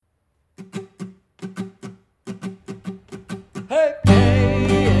Hey,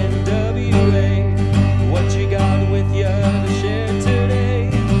 hey, NWA, what you got with you to share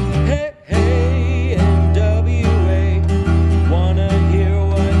today? Hey, hey, NWA, wanna hear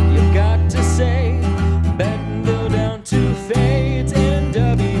what you've got to say? Bentonville down to Fades,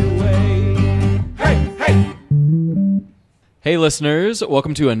 NWA. Hey, hey! Hey listeners,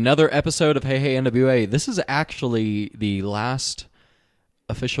 welcome to another episode of Hey Hey NWA. This is actually the last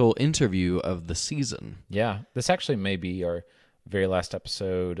official interview of the season. Yeah, this actually may be our very last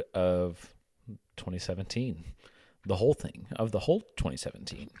episode of 2017. The whole thing of the whole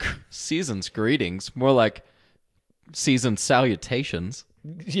 2017. Season's greetings, more like season salutations.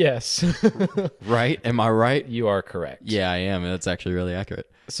 Yes. Right? Am I right? You are correct. Yeah, I am. That's actually really accurate.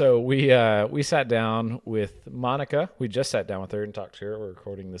 So we sat down with Monica. We just sat down with her and talked to her. We're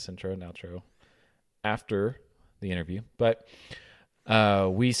recording this intro and outro after the interview. But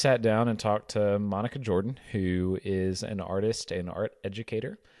we sat down and talked to Monica Jordan, who is an artist and art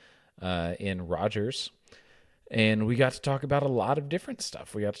educator in Rogers. And we got to talk about a lot of different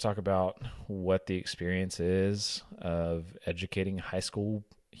stuff. We got to talk about what the experience is of educating high school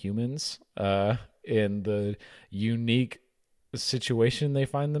humans in the unique situation they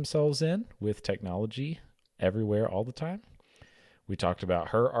find themselves in with technology everywhere all the time. We talked about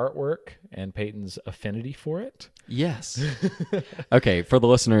her artwork and Peyton's affinity for it. Yes. Okay, for the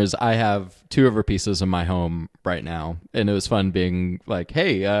listeners, I have two of her pieces in my home right now, and it was fun being like,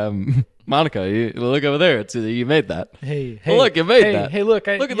 "Hey, Monica, look over there. You made that. Hey, look, you made that. Hey, look,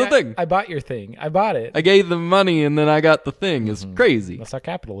 look at the thing. I bought your thing. I bought it. I gave them money, and then I got the thing. It's crazy. That's how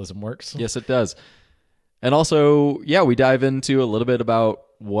capitalism works. Yes, it does. And also, yeah, we dive into a little bit about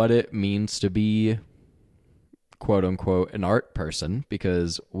what it means to be, quote unquote, an art person,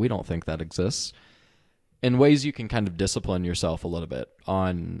 because we don't think that exists, and ways you can kind of discipline yourself a little bit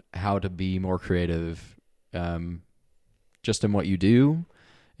on how to be more creative just in what you do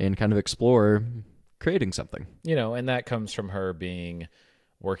and kind of explore creating something. You know, and that comes from her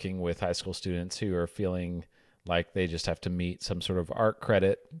working with high school students who are feeling like they just have to meet some sort of art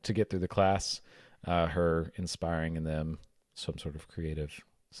credit to get through the class, her inspiring in them some sort of creative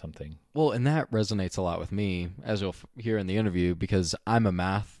something. Well, and that resonates a lot with me, as you'll hear in the interview, because I'm a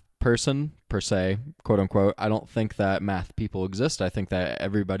math person per se, quote unquote. I don't think that math people exist. I think that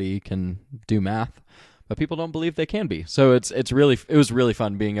everybody can do math, but people don't believe they can be. So it was really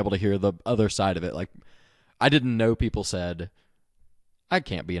fun being able to hear the other side of it. Like, I didn't know people said, I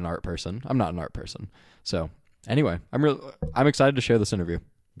can't be an art person. I'm not an art person. So anyway, I'm excited to share this interview.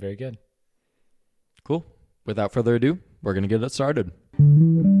 Very good. Cool. Without further ado, we're going to get it started.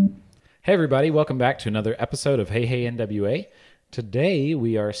 Hey everybody, welcome back to another episode of Hey Hey NWA. Today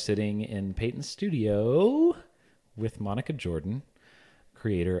we are sitting in Peyton's studio with Monica Jordan,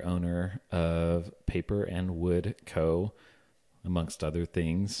 creator, owner of Paper and Wood Co., amongst other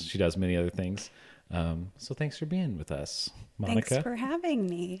things. She does many other things. So thanks for being with us, Monica. Thanks for having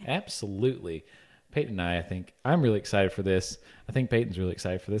me. Absolutely. Peyton and I think I'm really excited for this. I think Peyton's really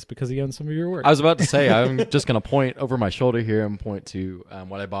excited for this because he owns some of your work. I was about to say, I'm just going to point over my shoulder here and point to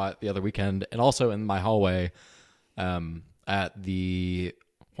what I bought the other weekend, and also in my hallway at the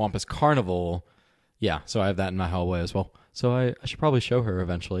Wampus Carnival. Yeah, so I have that in my hallway as well. So I should probably show her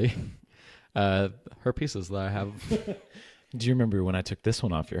eventually her pieces that I have. Do you remember when I took this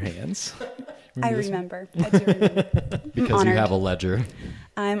one off your hands? I remember. I do remember. Because honored. you have a ledger.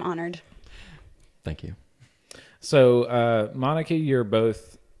 I'm honored. Thank you. So, Monica, you're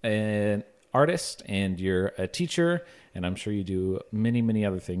both an artist and you're a teacher, and I'm sure you do many, many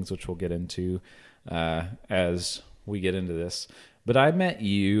other things, which we'll get into as we get into this. But I met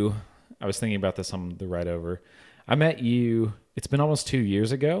you, I was thinking about this on the ride over. I met you, it's been almost 2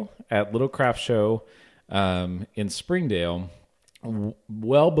 years ago, at Little Craft Show in Springdale,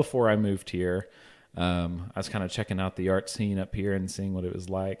 well before I moved here. I was kind of checking out the art scene up here and seeing what it was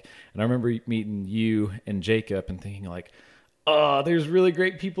like. And I remember meeting you and Jacob and thinking like, oh, there's really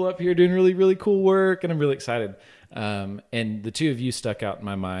great people up here doing really, really cool work. And I'm really excited. And the two of you stuck out in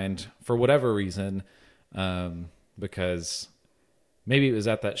my mind for whatever reason, because maybe it was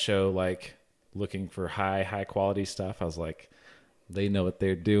at that show, like looking for high quality stuff. I was like, they know what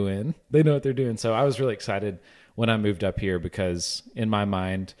they're doing. They know what they're doing. So I was really excited when I moved up here because in my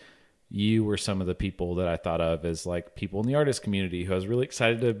mind, you were some of the people that I thought of as like people in the artist community who I was really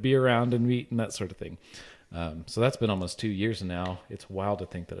excited to be around and meet and that sort of thing. So that's been almost 2 years now. It's wild to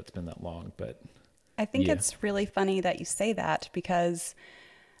think that it's been that long, but I think it's really funny that you say that because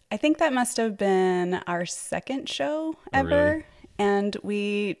I think that must have been our second show ever. Really? And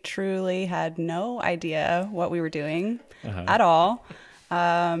we truly had no idea what we were doing at all.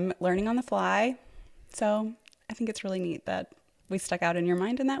 Learning on the fly. So I think it's really neat that we stuck out in your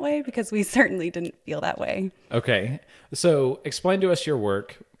mind in that way, because we certainly didn't feel that way. Okay. So explain to us your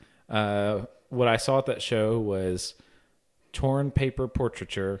work. What I saw at that show was torn paper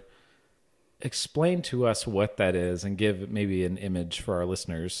portraiture. Explain to us what that is and give maybe an image for our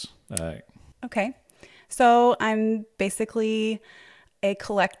listeners. Okay. So I'm basically a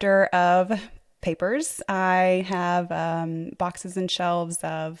collector of papers. I have boxes and shelves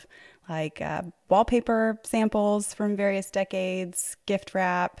of like wallpaper samples from various decades, gift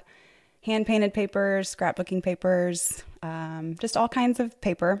wrap, hand painted papers, scrapbooking papers, just all kinds of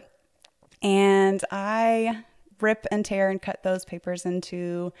paper. And I rip and tear and cut those papers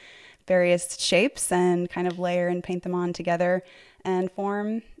into various shapes and kind of layer and paint them on together and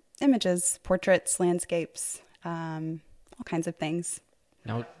form images, portraits, landscapes, all kinds of things.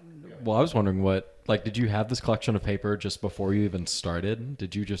 Now, well, I was wondering did you have this collection of paper just before you even started? Were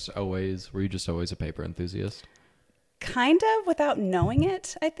you just always a paper enthusiast? Kind of without knowing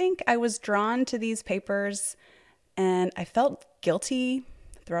it, I think. I was drawn to these papers and I felt guilty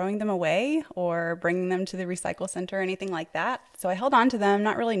throwing them away or bringing them to the recycle center or anything like that. So I held on to them,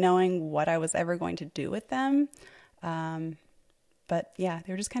 not really knowing what I was ever going to do with them. But yeah,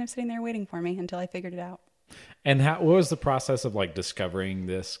 they were just kind of sitting there waiting for me until I figured it out. And what was the process of like discovering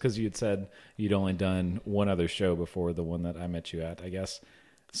this? Because you had said you'd only done one other show before the one that I met you at, I guess.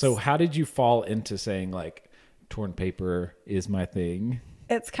 So how did you fall into saying like torn paper is my thing?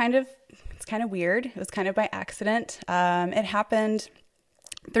 It's kind of weird. It was kind of by accident. It happened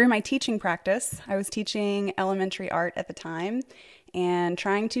through my teaching practice. I was teaching elementary art at the time and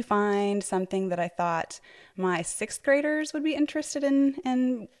trying to find something that I thought my sixth graders would be interested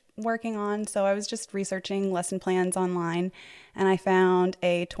in working on. So I was just researching lesson plans online and I found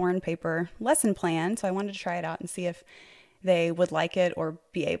a torn paper lesson plan. So I wanted to try it out and see if they would like it or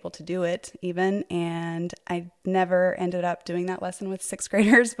be able to do it even. And I never ended up doing that lesson with sixth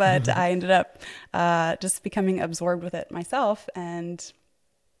graders, but I ended up just becoming absorbed with it myself. And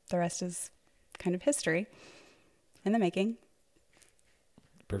the rest is kind of history in the making.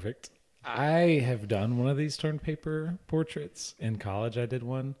 Perfect. I have done one of these torn paper portraits. In college, I did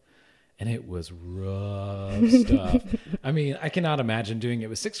one, and it was rough stuff. I mean, I cannot imagine doing it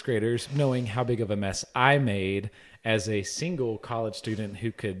with sixth graders, knowing how big of a mess I made as a single college student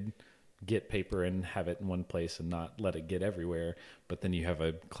who could get paper and have it in one place and not let it get everywhere. But then you have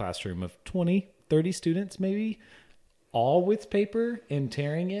a classroom of 20, 30 students maybe, all with paper and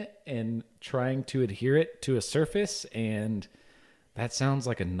tearing it and trying to adhere it to a surface, and that sounds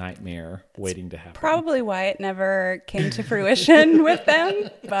like a nightmare waiting to happen. Probably why it never came to fruition with them,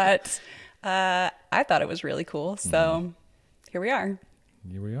 but I thought it was really cool. So here we are.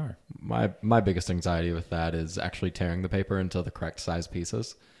 Here we are. My biggest anxiety with that is actually tearing the paper into the correct size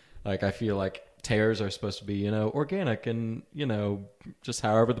pieces. Like, I feel like tears are supposed to be, organic and, just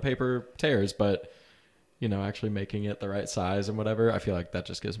however the paper tears, but, actually making it the right size and whatever, I feel like that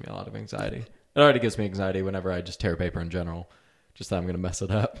just gives me a lot of anxiety. It already gives me anxiety whenever I just tear paper in general. Just that I'm going to mess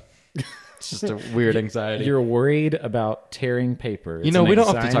it up. It's just a weird anxiety. You're worried about tearing paper. We don't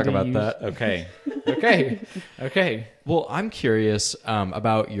have to talk about that. Okay. Okay. Well, I'm curious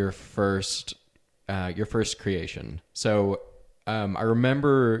about your first creation. So I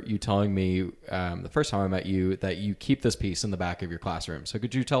remember you telling me the first time I met you that you keep this piece in the back of your classroom. So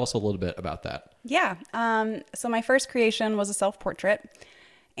could you tell us a little bit about that? Yeah. So my first creation was a self-portrait.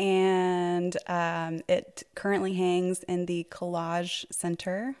 And it currently hangs in the Collage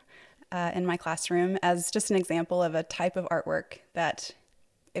Center in my classroom as just an example of a type of artwork that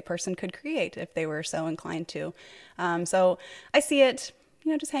a person could create if they were so inclined to. So I see it,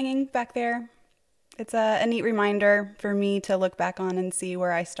 just hanging back there. It's a neat reminder for me to look back on and see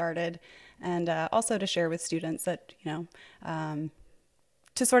where I started, and also to share with students that,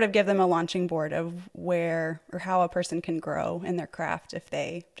 to sort of give them a launching board of where or how a person can grow in their craft if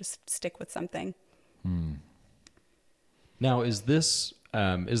they just stick with something. Now, is this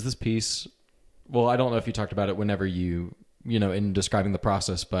piece, well, I don't know if you talked about it whenever in describing the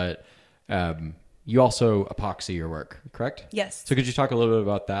process, but you also epoxy your work, correct? Yes. So could you talk a little bit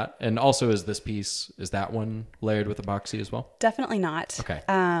about that? And also, is that one layered with epoxy as well? Definitely not. Okay.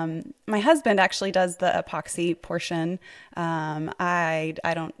 My husband actually does the epoxy portion. I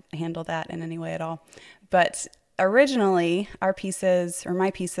don't handle that in any way at all. But originally, my pieces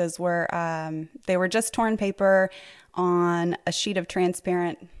were, they were just torn paper on a sheet of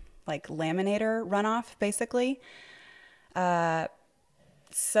transparent, like laminator runoff, basically.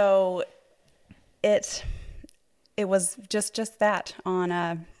 So it was just that on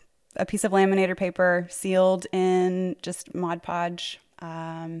a piece of laminator paper sealed in just Mod Podge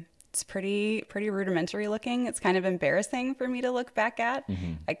It's pretty rudimentary looking. It's kind of embarrassing for me to look back at.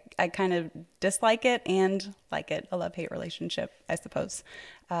 I kind of dislike it and like it. A love-hate relationship, I suppose.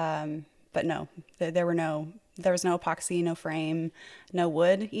 But no, there was no epoxy, no frame, no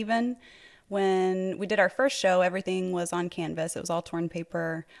wood even. When we did our first show, everything was on canvas. It was all torn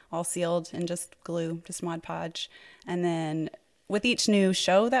paper, all sealed and just glue, just Mod Podge. And then with each new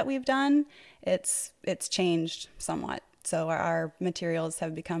show that we've done, it's changed somewhat. So our materials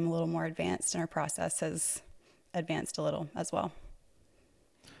have become a little more advanced and our process has advanced a little as well.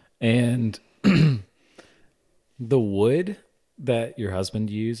 And the wood that your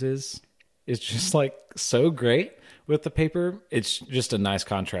husband uses is just like so great with the paper. It's just a nice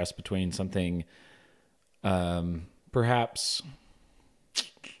contrast between something perhaps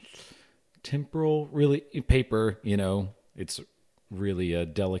temporal, really paper, it's really a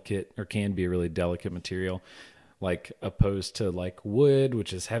delicate or can be a really delicate material, like opposed to like wood,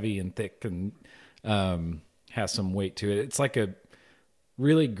 which is heavy and thick and has some weight to it. It's like a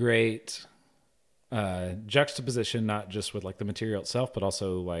really great juxtaposition, not just with like the material itself, but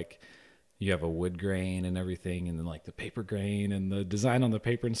also like you have a wood grain and everything, and then like the paper grain and the design on the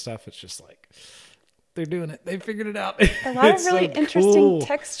paper and stuff. It's just like they're doing it. They figured it out. A lot of really so interesting cool.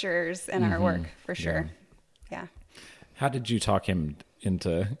 textures in our work, for sure. Yeah. How did you talk him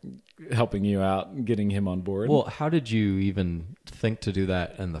into helping you out and getting him on board? Well, how did you even think to do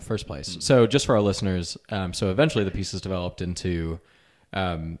that in the first place? So just for our listeners, so eventually the pieces developed into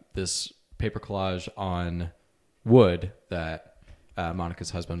this paper collage on wood that Monica's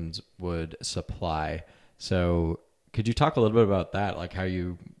husband would supply. So could you talk a little bit about that? Like how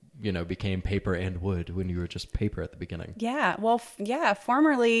you became paper and wood when you were just paper at the beginning? Yeah. Well,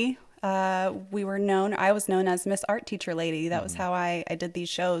 formerly I was known as Miss Art Teacher Lady. That was how I did these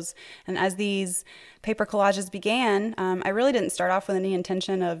shows. And as these paper collages began, I really didn't start off with any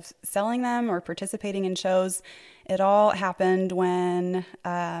intention of selling them or participating in shows. It all happened when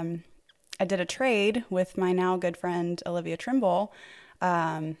I did a trade with my now good friend, Olivia Trimble.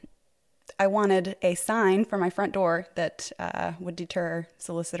 I wanted a sign for my front door that would deter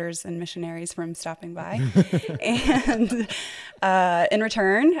solicitors and missionaries from stopping by. And in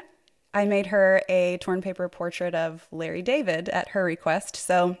return, I made her a torn paper portrait of Larry David at her request.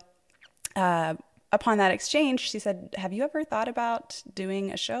 So upon that exchange, she said, have you ever thought about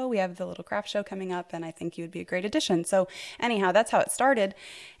doing a show? We have the little craft show coming up, and I think you would be a great addition. So anyhow, that's how it started.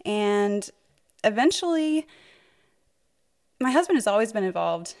 And eventually, my husband has always been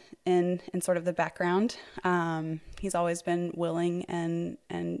involved in sort of the background. He's always been willing and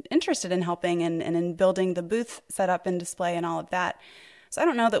interested in helping and in building the booth setup and display and all of that. So I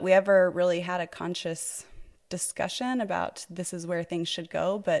don't know that we ever really had a conscious discussion about this is where things should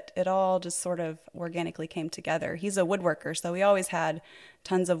go, but it all just sort of organically came together. He's a woodworker, so we always had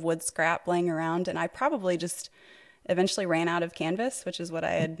tons of wood scrap laying around, and I probably just eventually ran out of canvas, which is what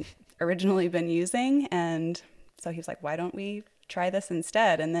I had originally been using. And so he was like, why don't we try this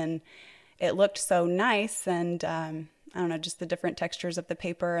instead? And then it looked so nice, and I don't know, just the different textures of the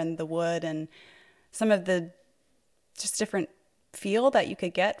paper and the wood and some of the just different feel that you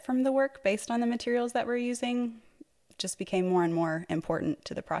could get from the work based on the materials that we're using just became more and more important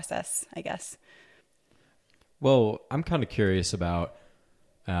to the process, I guess. Well, I'm kind of curious about,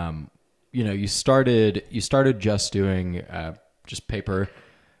 you started just doing just paper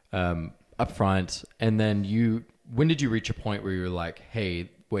up front, and then when did you reach a point where you were like, hey,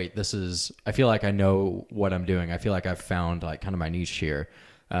 wait, I feel like I know what I'm doing. I feel like I've found like kind of my niche here.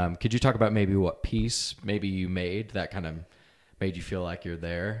 Could you talk about maybe what piece maybe you made that kind of made you feel like you're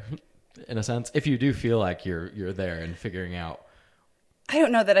there in a sense? If you do feel like you're there and figuring out. I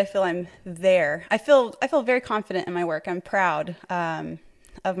don't know that I feel I'm there. I feel very confident in my work. I'm proud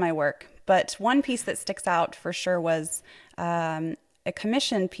of my work. But one piece that sticks out for sure was a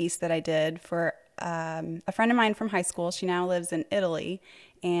commission piece that I did for a friend of mine from high school. She now lives in Italy,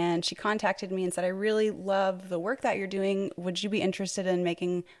 and she contacted me and said, I really love the work that you're doing. Would you be interested in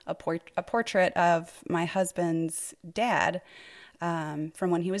making a portrait of my husband's dad from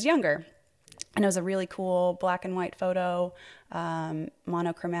when he was younger? And it was a really cool black and white photo,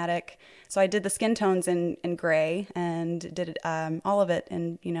 monochromatic. So I did the skin tones in gray and did all of it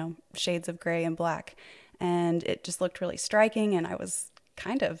in, shades of gray and black. And it just looked really striking. And I was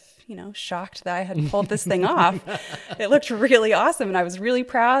kind of, shocked that I had pulled this thing off. It looked really awesome. And I was really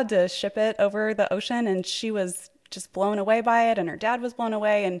proud to ship it over the ocean. And she was just blown away by it. And her dad was blown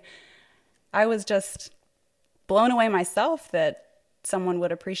away. And I was just blown away myself that someone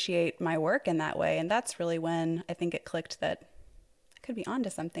would appreciate my work in that way. And that's really when I think it clicked that I could be onto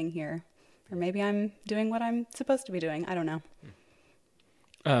something here. Or maybe I'm doing what I'm supposed to be doing. I don't know.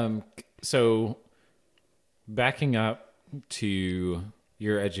 So backing up to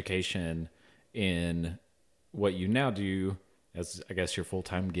your education in what you now do as I guess your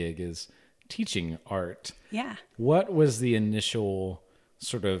full-time gig is teaching art. Yeah. What was the initial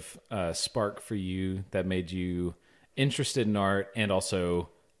sort of spark for you that made you interested in art and also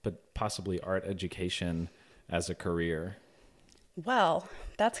but possibly art education as a career? Well,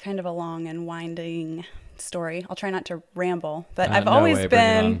 that's kind of a long and winding story. I'll try not to ramble, but I've No always way, bring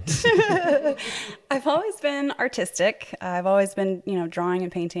it been on. I've always been artistic. I've always been, drawing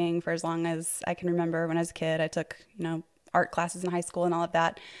and painting for as long as I can remember. When I was a kid, I took, art classes in high school and all of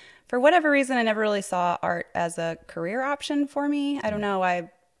that. For whatever reason, I never really saw art as a career option for me. I don't know.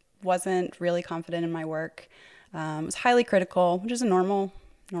 I wasn't really confident in my work. Was highly critical, which is a normal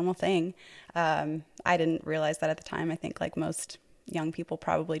thing. I didn't realize that at the time. I think like most young people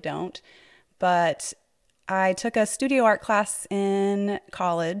probably don't. But I took a studio art class in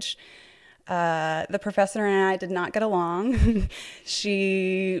college. The professor and I did not get along.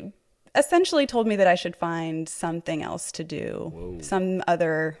 She essentially told me that I should find something else to do, Whoa. some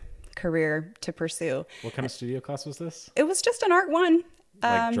other career to pursue. What kind of studio class was this? It was just an art one.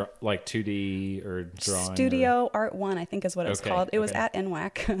 Like 2D or drawing? Studio Art One, I think is what it was Okay, called. It was okay. at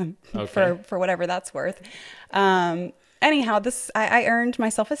NWAC Okay. for whatever that's worth. Anyhow, I earned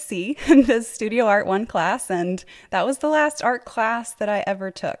myself a C in this Studio Art One class, and that was the last art class that I ever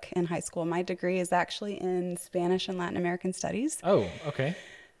took in high school. My degree is actually in Spanish and Latin American Studies. Oh, okay.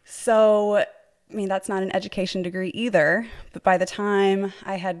 So, I mean, that's not an education degree either. But by the time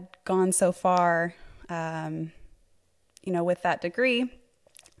I had gone so far, with that degree,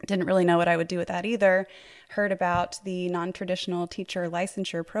 didn't really know what I would do with that either. Heard about the non-traditional teacher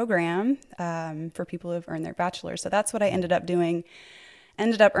licensure program for people who have earned their bachelor's. So that's what I ended up doing.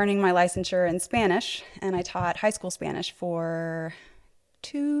 Ended up earning my licensure in Spanish, and I taught high school Spanish for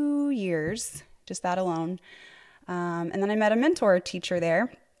 2 years, just that alone. And then I met a mentor teacher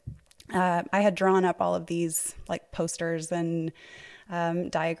there. I had drawn up all of these like posters and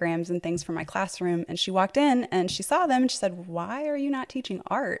diagrams and things for my classroom. And she walked in and she saw them and she said, "Why are you not teaching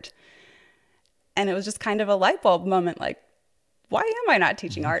art?" And it was just kind of a light bulb moment, like, why am I not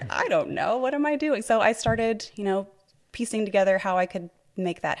teaching art? I don't know. What am I doing? So I started, piecing together how I could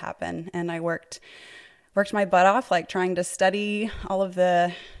make that happen. And I worked my butt off, like trying to study all of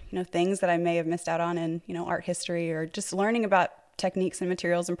the, things that I may have missed out on in, art history, or just learning about techniques and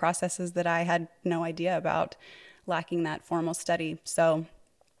materials and processes that I had no idea about, lacking that formal study. So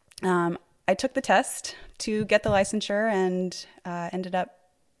I took the test to get the licensure and ended up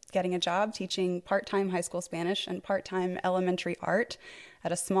getting a job teaching part-time high school Spanish and part-time elementary art at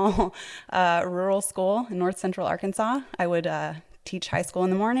a small rural school in north central Arkansas. I would teach high school in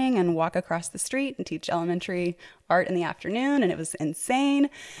the morning and walk across the street and teach elementary art in the afternoon, and it was insane.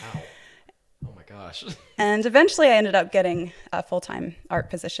 Wow. Oh my gosh. And eventually I ended up getting a full-time art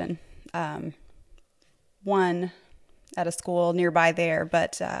position. One at a school nearby there,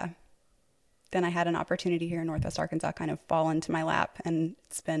 but then I had an opportunity here in Northwest Arkansas kind of fall into my lap, and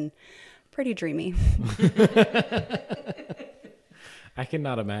it's been pretty dreamy. I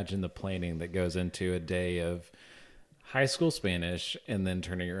cannot imagine the planning that goes into a day of high school Spanish and then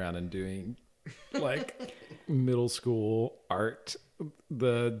turning around and doing like middle school art.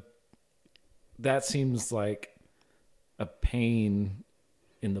 That seems like a pain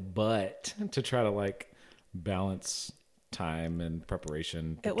in the butt to try to like balance time and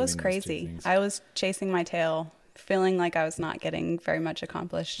preparation. It was between those two crazy. things. I was chasing my tail, feeling like I was not getting very much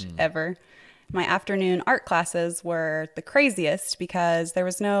accomplished ever. My afternoon art classes were the craziest because there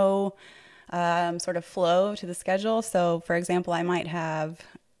was no sort of flow to the schedule. So, for example, I might have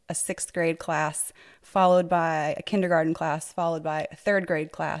a 6th grade class followed by a kindergarten class followed by a 3rd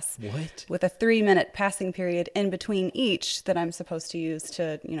grade class. What? With a 3-minute passing period in between each that I'm supposed to use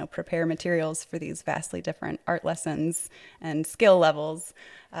to, prepare materials for these vastly different art lessons and skill levels.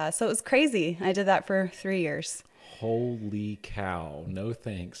 So it was crazy. I did that for 3 years. Holy cow. No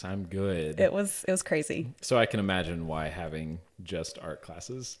thanks. I'm good. It was So crazy. I can imagine why having just art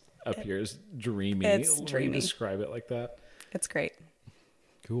classes up here is dreamy. It's when you dreamy. describe it like that. It's great.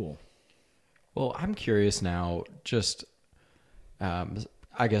 Cool. Well, I'm curious now, just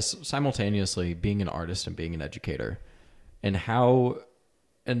I guess simultaneously being an artist and being an educator, and how,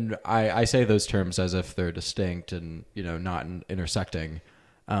 and I say those terms as if they're distinct and, not intersecting.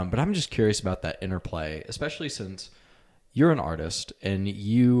 But I'm just curious about that interplay, especially since you're an artist and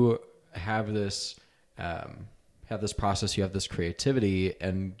you have this process, you have this creativity,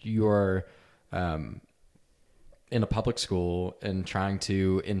 and you're in a public school and trying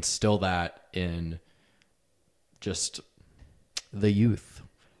to instill that in just the youth,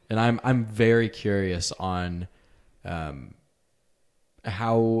 And I'm very curious on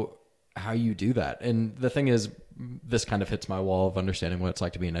how you do that. And the thing is, this kind of hits my wall of understanding what it's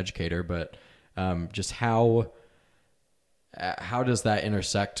like to be an educator, but just how does that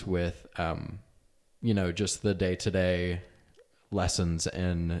intersect with just the day-to-day lessons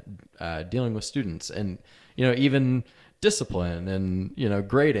and dealing with students, and even discipline, and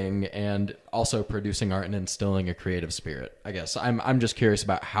grading, and also producing art and instilling a creative spirit. I guess I'm just curious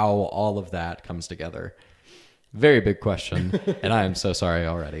about how all of that comes together. Very big question, and I am so sorry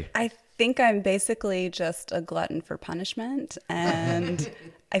already. I think I'm basically just a glutton for punishment, and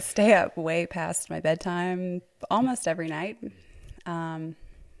I stay up way past my bedtime almost every night.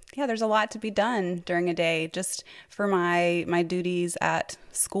 Yeah, there's a lot to be done during a day just for my duties at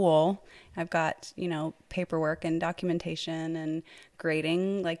school. I've got, paperwork and documentation and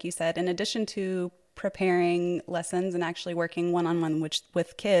grading, like you said, in addition to preparing lessons and actually working one-on-one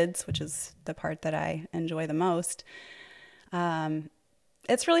with kids, which is the part that I enjoy the most.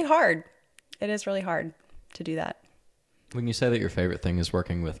 It's really hard. It is really hard to do that. When you say that your favorite thing is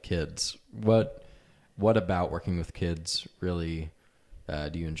working with kids, what about working with kids really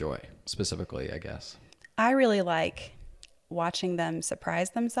do you enjoy specifically, I guess? I really like watching them surprise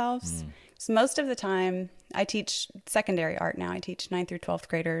themselves. So most of the time, I teach secondary art now. I teach 9th through 12th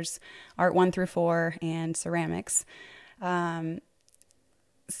graders, art 1 through 4, and ceramics.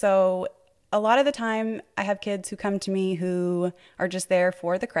 So a lot of the time, I have kids who come to me who are just there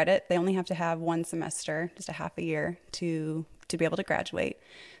for the credit. They only have to have one semester, just a half a year to be able to graduate.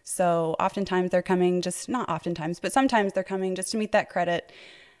 So oftentimes they're coming not oftentimes, but sometimes they're coming just to meet that credit.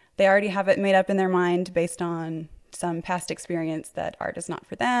 They already have it made up in their mind based on some past experience that art is not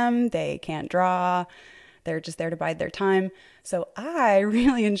for them. They can't draw. They're just there to bide their time. So I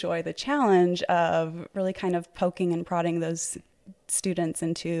really enjoy the challenge of really kind of poking and prodding those students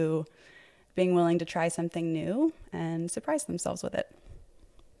into being willing to try something new and surprise themselves with it.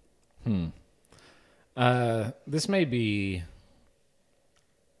 This may be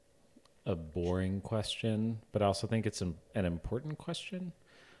a boring question, but I also think it's an important question.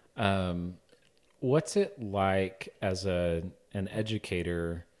 What's it like as an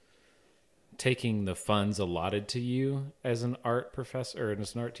educator taking the funds allotted to you as an art professor or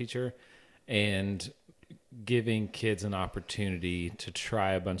as an art teacher and giving kids an opportunity to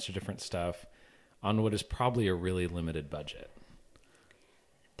try a bunch of different stuff on what is probably a really limited budget?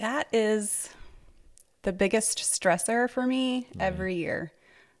 That is the biggest stressor for me every year.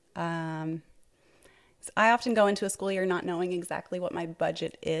 I often go into a school year not knowing exactly what my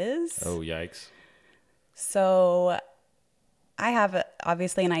budget is. Oh, yikes. So I have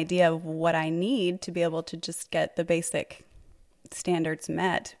obviously an idea of what I need to be able to just get the basic standards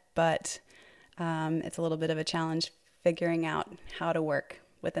met, but it's a little bit of a challenge figuring out how to work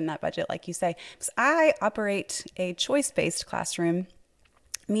within that budget, like you say. Because I operate a choice-based classroom,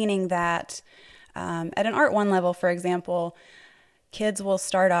 meaning that at an Art 1 level, for example, kids will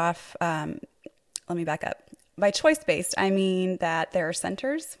start off, let me back up. By choice-based, I mean that there are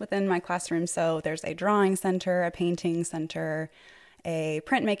centers within my classroom. So there's a drawing center, a painting center, a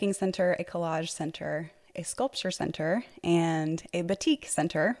printmaking center, a collage center, a sculpture center, and a batik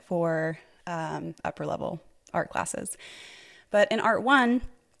center for upper level art classes. But in Art 1,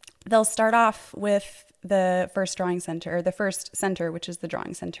 they'll start off with the first center, which is the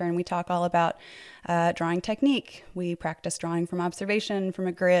drawing center. And we talk all about drawing technique. We practice drawing from observation, from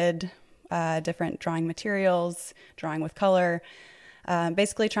a grid, different drawing materials, drawing with color,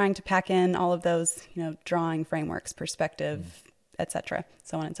 basically trying to pack in all of those, drawing frameworks, perspective, etc.,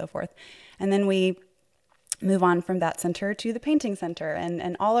 so on and so forth. And then we move on from that center to the painting center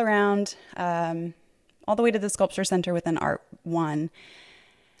and all around, all the way to the sculpture center within Art 1.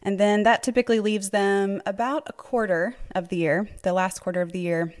 And then that typically leaves them about a quarter of the year, the last quarter of the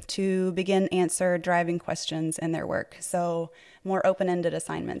year, to begin answer driving questions in their work. So more open-ended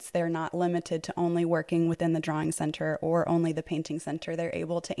assignments. They're not limited to only working within the drawing center or only the painting center. They're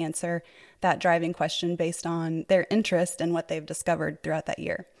able to answer that driving question based on their interest and what they've discovered throughout that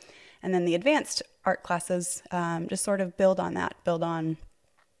year. And then the advanced art classes just sort of build on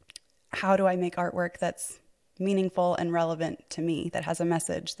how do I make artwork that's meaningful and relevant to me, that has a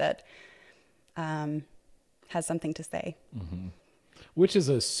message, that has something to say. Mm-hmm. Which is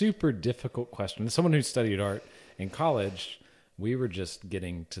a super difficult question. As someone who studied art in college, we were just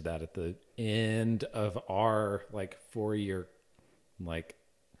getting to that at the end of our 4-year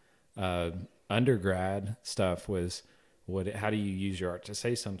undergrad stuff was how do you use your art to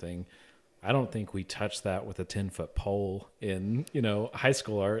say something? I don't think we touched that with a 10-foot pole in, high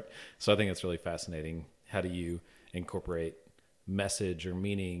school art. So I think it's really fascinating. How do you incorporate message or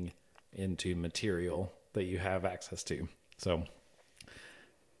meaning into material that you have access to. So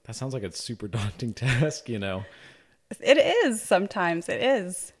that sounds like a super daunting task, you know. It is sometimes. It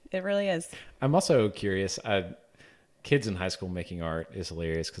is. It really is. I'm also curious. Kids in high school making art is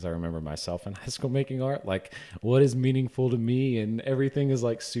hilarious because I remember myself in high school making art. Like, what is meaningful to me? And everything is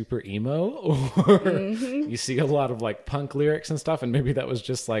like super emo, or you see a lot of like punk lyrics and stuff. And maybe that was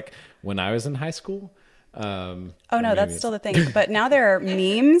just like when I was in high school. Oh no, that's still the thing. But now there are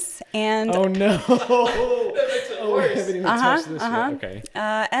memes and Oh no! Oh, I haven't even touched this yet. Okay.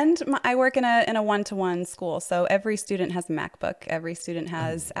 I work in a one-to-one school, so every student has a MacBook. Every student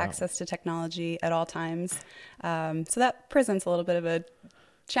has access to technology at all times. So that presents a little bit of a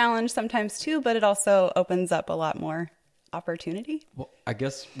challenge sometimes too, but it also opens up a lot more opportunity. Well, I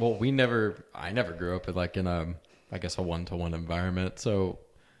guess, I never grew up in I guess a one-to-one environment. So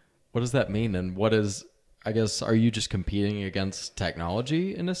what does that mean? And I guess, are you just competing against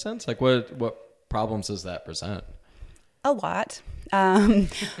technology in a sense? Like what problems does that present? A lot.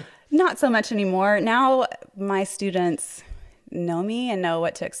 Not so much anymore. Now my students know me and know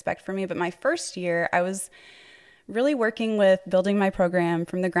what to expect from me. But my first year, I was really working with building my program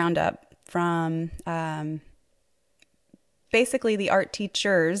from the ground up, from basically the art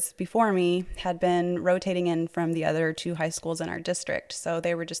teachers before me had been rotating in from the other two high schools in our district. So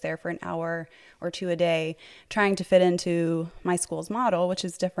they were just there for an hour or two a day trying to fit into my school's model, which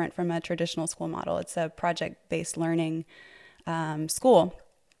is different from a traditional school model. It's a project-based learning school.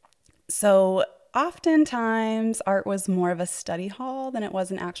 So oftentimes art was more of a study hall than it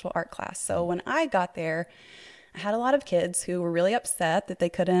was an actual art class. So when I got there, I had a lot of kids who were really upset that they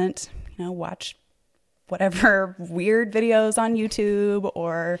couldn't, watch whatever weird videos on YouTube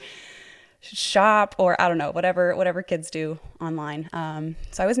or shop or I don't know, whatever kids do online.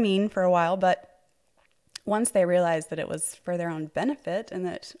 So I was mean for a while, but once they realized that it was for their own benefit and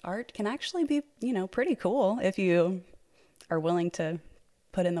that art can actually be, pretty cool if you are willing to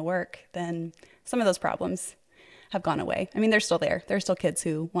put in the work, then some of those problems have gone away. I mean, they're still there. There's still kids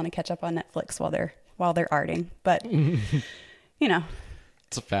who want to catch up on Netflix while they're arting, but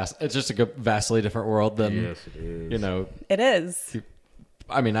It's just a vastly different world than, Yes, it is. It is.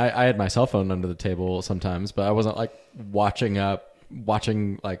 I mean, I had my cell phone under the table sometimes, but I wasn't like watching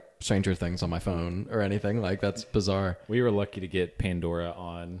like Stranger Things on my phone or anything. Like, that's bizarre. We were lucky to get Pandora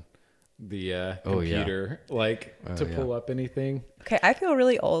on the computer, to pull up anything. Okay, I feel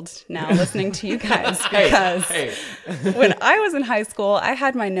really old now listening to you guys because when I was in high school, I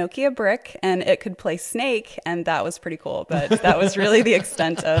had my Nokia brick and it could play Snake, and that was pretty cool. But that was really the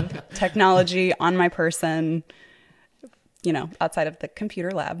extent of technology on my person, outside of the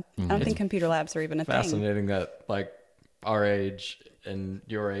computer lab. I don't think computer labs are even a thing. Fascinating that like our age and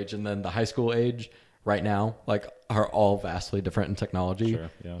your age and then the high school age right now are all vastly different in technology. Sure,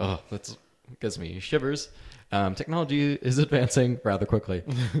 yeah. Oh, that gives me shivers. Technology is advancing rather quickly.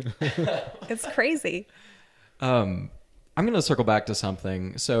 It's crazy. I'm going to circle back to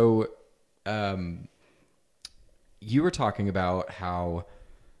something. So you were talking about how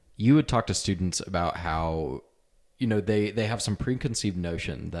you would talk to students about how, they have some preconceived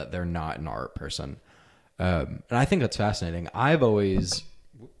notion that they're not an art person. And I think that's fascinating. I have always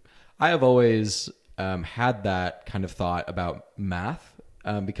had that kind of thought about math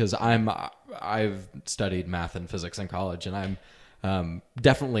because I've studied math and physics in college, and I'm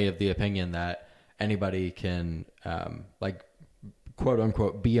definitely of the opinion that anybody can quote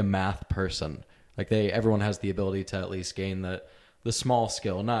unquote be a math person. Like everyone has the ability to at least gain the small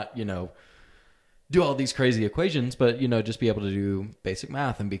skill, not do all these crazy equations, but just be able to do basic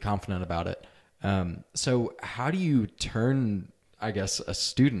math and be confident about it. So how do you turn, I guess, a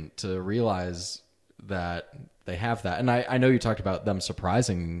student to realize that they have that? And I know you talked about them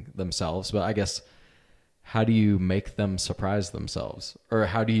surprising themselves, but I guess how do you make them surprise themselves? Or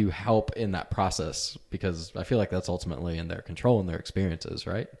how do you help in that process? Because I feel like that's ultimately in their control and their experiences,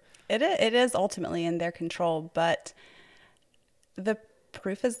 right? It is ultimately in their control, but the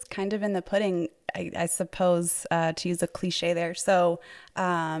proof is kind of in the pudding, I suppose, to use a cliche there. So,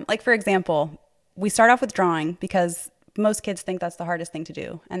 for example, we start off with drawing because most kids think that's the hardest thing to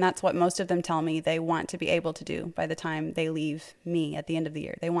do. And that's what most of them tell me they want to be able to do by the time they leave me at the end of the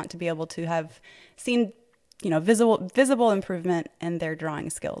year. They want to be able to have seen, visible improvement in their drawing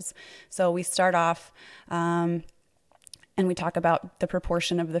skills. So we start off, and we talk about the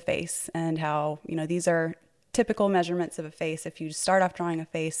proportion of the face and how, these are typical measurements of a face. If you start off drawing a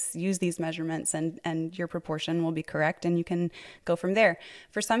face, use these measurements and your proportion will be correct and you can go from there.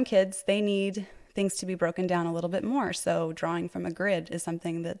 For some kids, they need things to be broken down a little bit more. So drawing from a grid is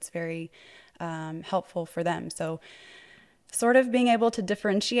something that's very helpful for them. So sort of being able to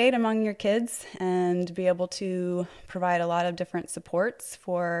differentiate among your kids and be able to provide a lot of different supports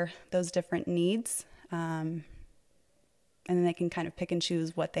for those different needs. And then they can kind of pick and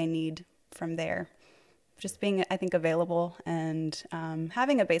choose what they need from there. Just being, I think, available and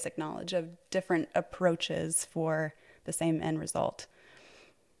having a basic knowledge of different approaches for the same end result.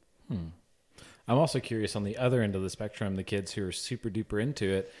 I'm also curious on the other end of the spectrum, the kids who are super duper into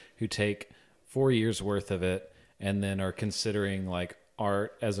it, who take 4 years worth of it and then are considering like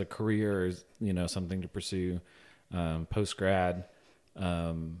art as a career, or, you know, something to pursue post grad.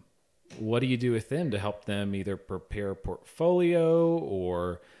 What do you do with them to help them either prepare a portfolio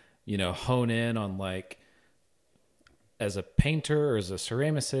or, you know, hone in on like as a painter or as a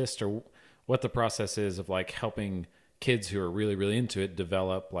ceramicist, or what the process is of like helping kids who are really, really into it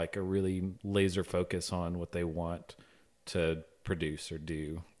develop like a really laser focus on what they want to produce or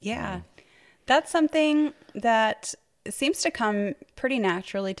do? Yeah. That's something that seems to come pretty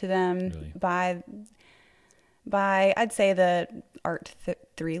naturally to them Really? by I'd say the art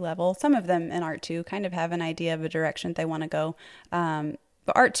 3 level. Some of them in art 2 kind of have an idea of a direction they want to go.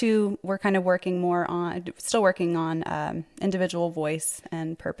 But art 2, we're kind of still working on individual voice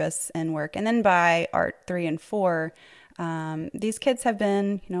and purpose and work. And then by art 3 and 4, these kids have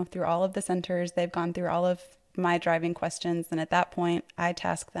been, you know, through all of the centers. They've gone through all of my driving questions. And at that point, I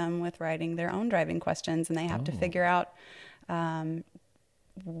task them with writing their own driving questions, and they have to figure out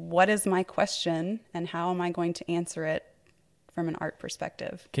what is my question and how am I going to answer it from an art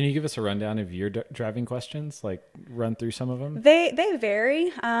perspective. Can you give us a rundown of your driving questions? Like run through some of them? They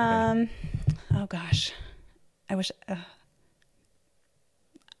vary. Oh gosh, I wish.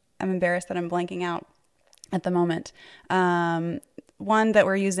 I'm embarrassed that I'm blanking out at the moment. One that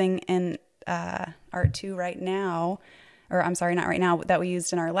we're using in Art 2 right now, or I'm sorry, not right now, that we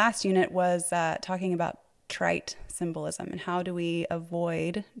used in our last unit was talking about trite symbolism and how do we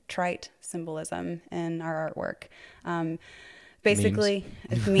avoid trite symbolism in our artwork. Basically,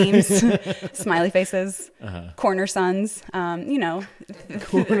 memes, smiley faces, corner suns, you know.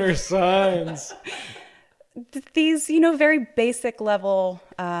 Corner signs. These, you know, very basic level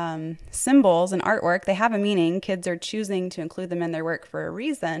symbols and artwork, they have a meaning. Kids are choosing to include them in their work for a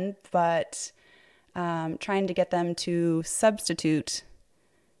reason, but trying to get them to substitute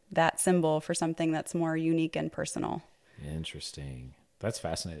that symbol for something that's more unique and personal. Interesting. That's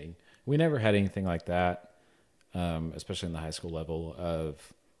fascinating. We never had anything like that. Especially in the high school level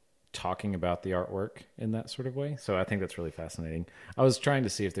of talking about the artwork in that sort of way. So I think that's really fascinating. I was trying to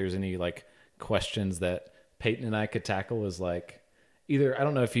see if there's any like questions that Peyton and I could tackle as like either, I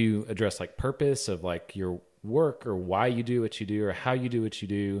don't know if you address like purpose of like your work or why you do what you do or how you do what you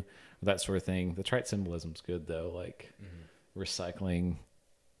do, that sort of thing. The trite symbolism's good though. Like recycling,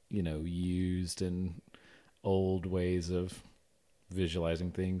 you know, used and old ways of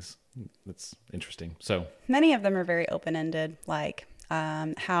visualizing things. That's interesting. So many of them are very open-ended, like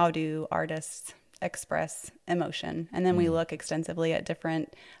how do artists express emotion? And then we look extensively at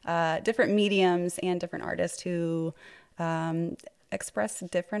different mediums and different artists who express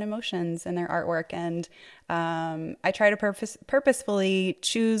different emotions in their artwork. And I try to purposefully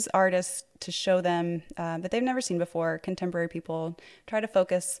choose artists to show them that they've never seen before, contemporary people. Try to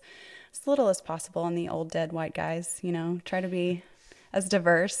focus as little as possible on the old dead white guys, you know, try to be as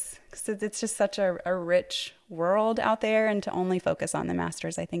diverse, because it's just such a rich world out there, and to only focus on the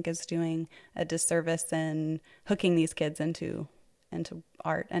masters, I think, is doing a disservice in hooking these kids into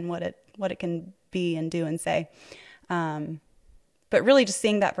art and what it can be and do and say. But really just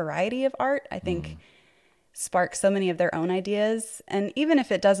seeing that variety of art, I think, sparks so many of their own ideas. And even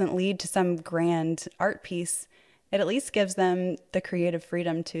if it doesn't lead to some grand art piece, it at least gives them the creative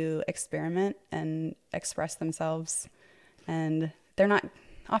freedom to experiment and express themselves. And they're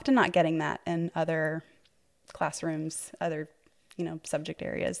often not getting that in other classrooms, other, you know, subject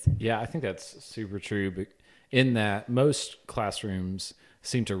areas. yeah, I think that's super true. But in that most classrooms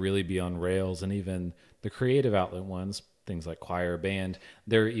seem to really be on rails, and even the creative outlet ones, things like choir, band,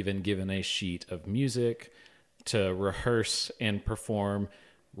 they're even given a sheet of music to rehearse and perform,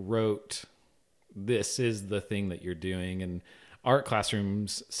 wrote, this is the thing that you're doing. And art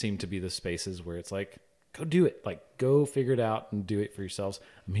classrooms seem to be the spaces where it's like, go do it. Like, go figure it out and do it for yourselves.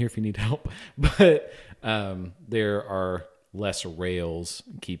 I'm here if you need help. But there are less rails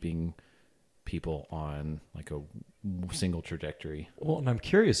keeping people on like a single trajectory. Well, and I'm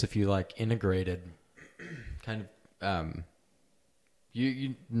curious if you like integrated kind of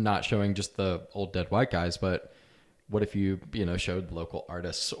you not showing just the old dead white guys, but what if you know, showed local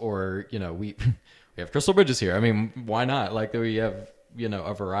artists, or, you know, we have Crystal Bridges here. I mean, why not? Like, we have, you know,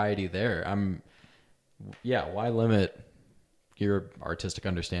 a variety there. Why limit your artistic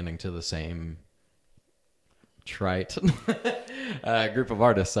understanding to the same trite group of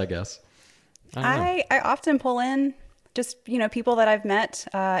artists, I guess. I don't know. I often pull in just, people that I've met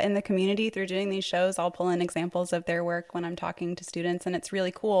in the community through doing these shows. I'll pull in examples of their work when I'm talking to students. And it's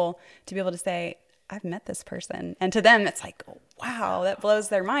really cool to be able to say, I've met this person. And to them, it's like, oh, wow, that blows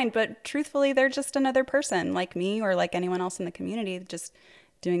their mind. But truthfully, they're just another person like me or like anyone else in the community, just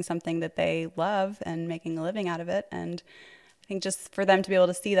doing something that they love and making a living out of it. And I think just for them to be able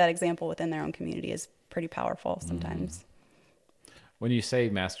to see that example within their own community is pretty powerful sometimes. When you say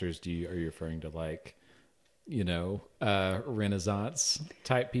masters, are you referring to like, Renaissance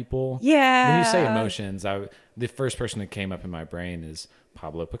type people? Yeah. When you say emotions, the first person that came up in my brain is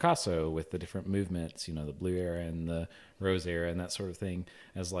Pablo Picasso with the different movements, the blue era and the rose era and that sort of thing,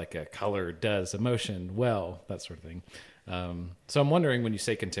 as like a color does emotion well, that sort of thing. So I'm wondering, when you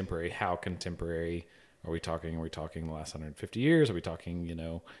say contemporary, how contemporary are we talking? Are we talking the last 150 years? Are we talking,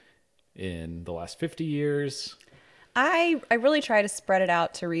 in the last 50 years? I really try to spread it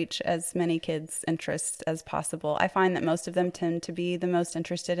out to reach as many kids' interests as possible. I find that most of them tend to be the most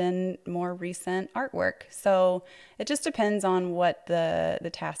interested in more recent artwork. So it just depends on what the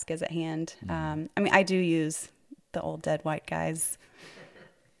task is at hand. I do use the old dead white guys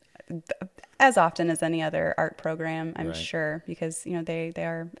as often as any other art program, I'm sure, because, they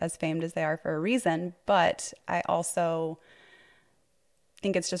are as famed as they are for a reason. But I also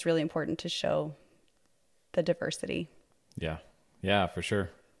think it's just really important to show the diversity. Yeah, for sure.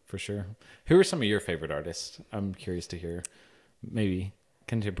 Who are some of your favorite artists? I'm curious to hear, maybe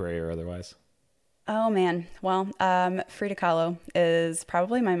contemporary or otherwise. Oh man. Well, Frida Kahlo is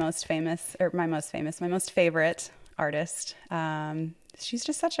probably my most favorite artist. She's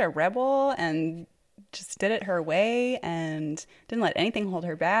just such a rebel and just did it her way and didn't let anything hold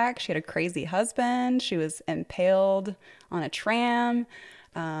her back. She had a crazy husband. She was impaled on a tram.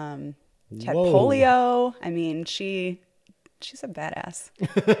 She had polio. I mean, she's a badass.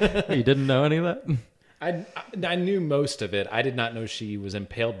 You didn't know any of that? I knew most of it. I did not know she was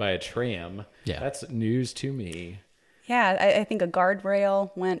impaled by a tram. Yeah. That's news to me. Yeah, I think a guardrail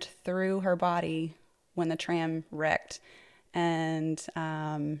went through her body when the tram wrecked. And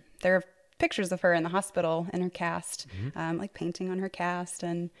there are pictures of her in the hospital in her cast, like painting on her cast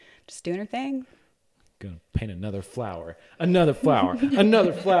and just doing her thing. Gonna paint another flower, another flower,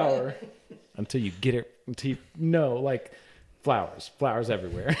 another flower, until you get it, like flowers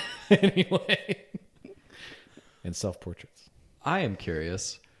everywhere. Anyway, and self-portraits. I am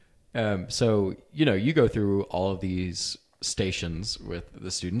curious. So, you go through all of these stations with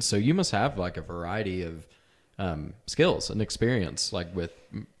the students, so you must have like a variety of skills and experience, like with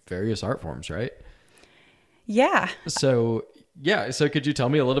various art forms, right? Yeah. So could you tell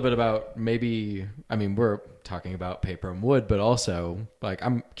me a little bit about we're talking about paper and wood, but also like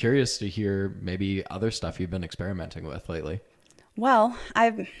I'm curious to hear maybe other stuff you've been experimenting with lately. Well,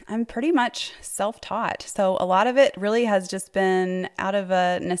 I'm pretty much self-taught. So a lot of it really has just been out of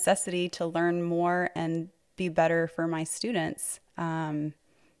a necessity to learn more and be better for my students. So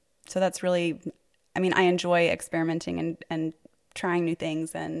that's really, I enjoy experimenting and trying new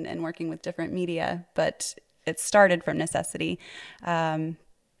things and working with different media, but it started from necessity. But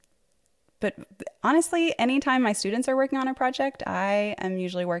honestly, anytime my students are working on a project, I am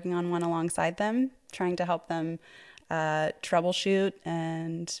usually working on one alongside them, trying to help them troubleshoot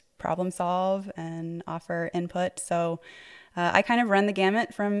and problem solve and offer input. So I kind of run the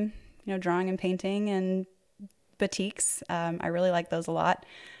gamut from, drawing and painting and batiks. I really like those a lot.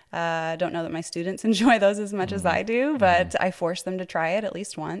 I don't know that my students enjoy those as much as I do, but I force them to try it at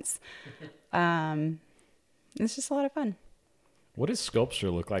least once. It's just a lot of fun. What does sculpture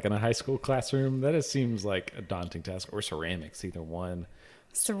look like in a high school classroom? That seems like a daunting task. Or ceramics, either one.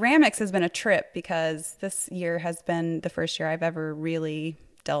 Ceramics has been a trip because this year has been the first year I've ever really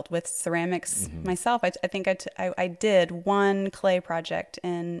dealt with ceramics myself. I think I did one clay project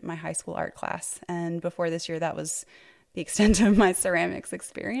in my high school art class. And before this year, that was the extent of my ceramics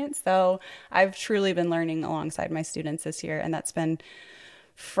experience. So I've truly been learning alongside my students this year. And that's been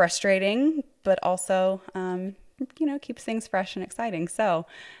frustrating, but also, keeps things fresh and exciting. So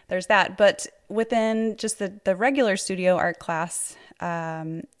there's that. But within just the regular studio art class,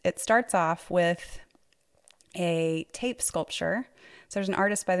 it starts off with a tape sculpture. So there's an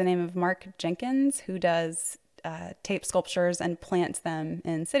artist by the name of Mark Jenkins who does tape sculptures and plants them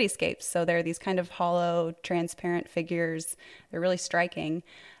in cityscapes. So they're these kind of hollow, transparent figures. They're really striking.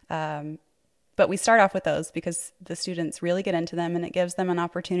 But we start off with those because the students really get into them and it gives them an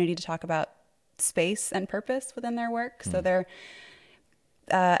opportunity to talk about space and purpose within their work. So they're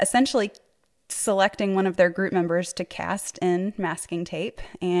essentially selecting one of their group members to cast in masking tape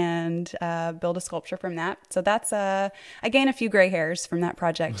and build a sculpture from that. So that's I gain a few gray hairs from that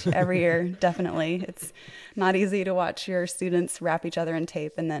project every year. Definitely, it's not easy to watch your students wrap each other in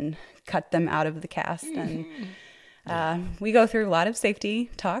tape and then cut them out of the cast. And we go through a lot of safety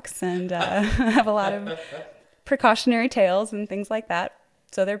talks and have a lot of precautionary tales and things like that.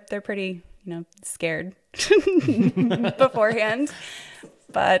 So they're pretty, scared beforehand.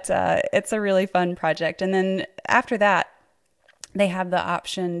 But it's a really fun project. And then after that, they have the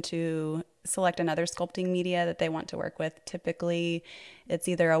option to select another sculpting media that they want to work with. Typically, it's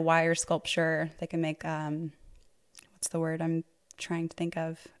either a wire sculpture. They can make, what's the word I'm trying to think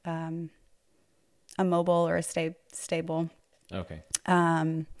of? A mobile or a stable. Okay.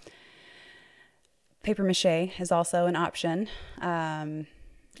 Paper mache is also an option. And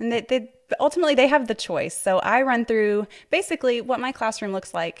they ultimately they have the choice. So I run through basically what my classroom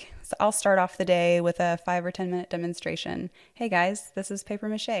looks like. So I'll start off the day with a 5 or 10 minute demonstration. Hey guys, this is paper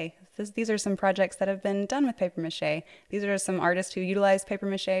mache. These are some projects that have been done with paper mache. These are some artists who utilize paper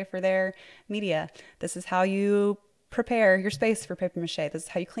mache for their media. This is how you prepare your space for paper mache. This is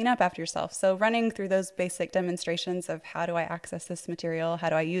how you clean up after yourself. So running through those basic demonstrations of how do I access this material? How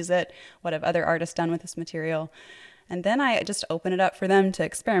do I use it? What have other artists done with this material? And then I just open it up for them to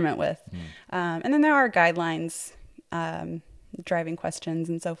experiment with. And then there are guidelines, driving questions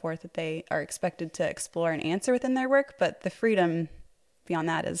and so forth that they are expected to explore and answer within their work. But the freedom beyond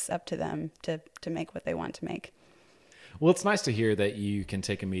that is up to them to make what they want to make. Well, it's nice to hear that you can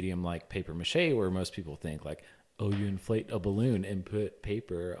take a medium like paper mache, where most people think like, oh, you inflate a balloon and put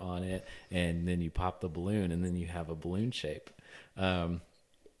paper on it, and then you pop the balloon, and then you have a balloon shape.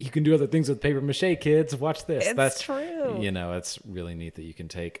 You can do other things with paper mache, kids. Watch this. That's true. It's really neat that you can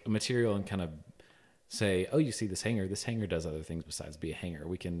take a material and kind of say, oh, you see this hanger? This hanger does other things besides be a hanger.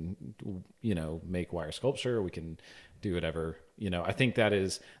 We can, make wire sculpture. We can do whatever. I think that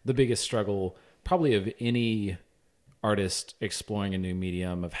is the biggest struggle probably of any artist exploring a new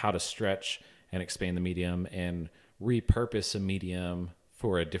medium, of how to stretch and expand the medium and repurpose a medium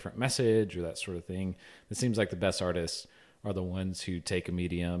for a different message or that sort of thing. It seems like the best artists are the ones who take a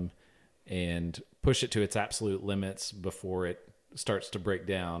medium and push it to its absolute limits before it starts to break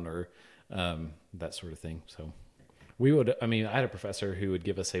down or that sort of thing. So I had a professor who would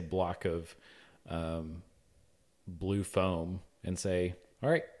give us a block of blue foam and say,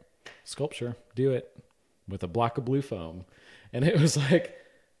 all right, sculpture, do it with a block of blue foam. And it was like,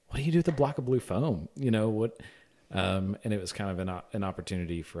 what do you do with a block of blue foam? And it was kind of an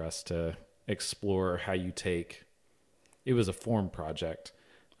opportunity for us to explore how you take. It was a form project,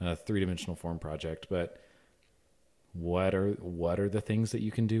 a 3-dimensional form project, but what are the things that you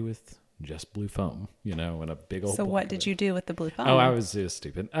can do with just blue foam, and a big old. So what did you do with the blue foam? Oh, I was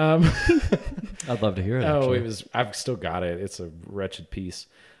stupid. I'd love to hear it. Oh, actually. I've still got it. It's a wretched piece.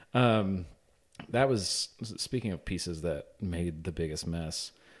 That was, speaking of pieces that made the biggest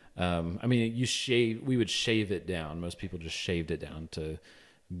mess. We would shave it down. Most people just shaved it down to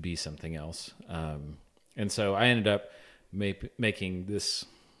be something else. And so I ended up making this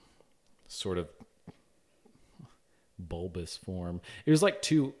sort of bulbous form. It was like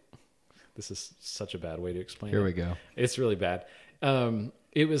this is such a bad way to explain it. Here we go. It's really bad.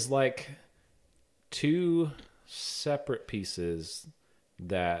 It was like 2 separate pieces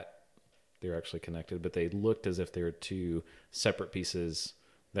that they're actually connected, but they looked as if they were 2 separate pieces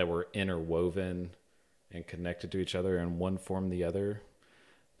that were interwoven and connected to each other, and one formed the other.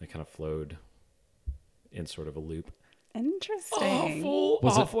 They kind of flowed in sort of a loop. Interesting.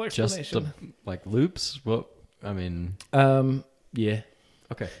 Awful explanation. Just like loops? Well, Yeah.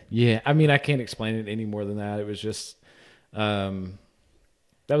 Okay. Yeah. I can't explain it any more than that. It was just, that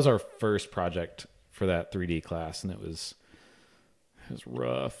was our first project for that 3D class, and it was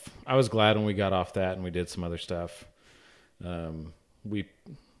rough. I was glad when we got off that and we did some other stuff. That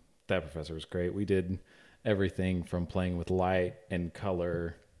professor was great. We did everything from playing with light and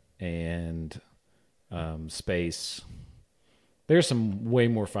color and space. There's some way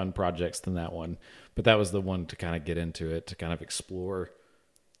more fun projects than that one, but that was the one to kind of get into it, to kind of explore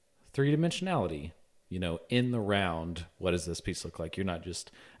 3-dimensionality. In the round, what does this piece look like? You're not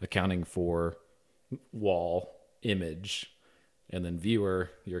just accounting for wall, image, and then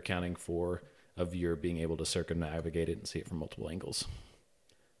viewer. You're accounting for a viewer being able to circumnavigate it and see it from multiple angles.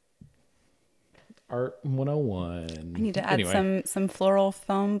 Art 101. I need to add some floral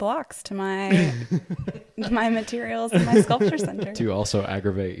foam blocks to my my materials in my sculpture center. To also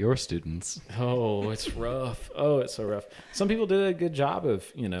aggravate your students. Oh, it's rough. Oh, it's so rough. Some people did a good job of,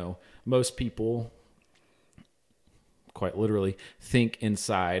 most people, quite literally, think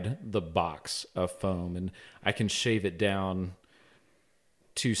inside the box of foam, and I can shave it down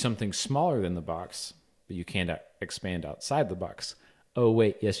to something smaller than the box, but you can't expand outside the box. Oh,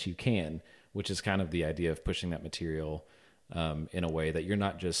 wait, yes, you can, which is kind of the idea of pushing that material in a way that you're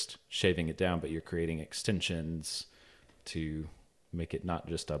not just shaving it down, but you're creating extensions to make it not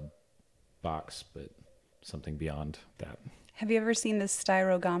just a box, but something beyond that. Have you ever seen the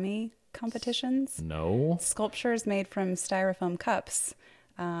styrogami competitions? No. Sculptures made from styrofoam cups.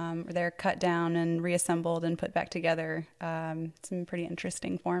 They're cut down and reassembled and put back together. Some pretty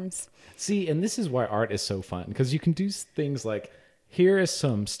interesting forms. See, and this is why art is so fun, because you can do things like, here is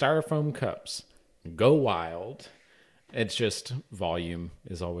some styrofoam cups. Go wild. It's just volume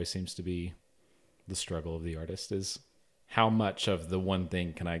is always seems to be the struggle of the artist, is how much of the one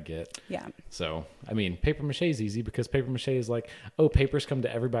thing can I get? Yeah. So, I mean, paper mache is easy because paper mache is like, oh, papers come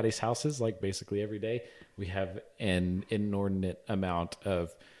to everybody's houses like basically every day. We have an inordinate amount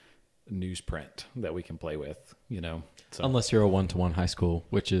of newsprint that we can play with, you know. So. Unless you're a one-to-one high school,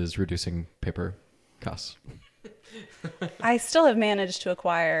 which is reducing paper costs. I still have managed to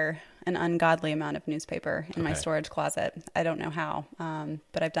acquire an ungodly amount of newspaper in my Okay. storage closet. I don't know how,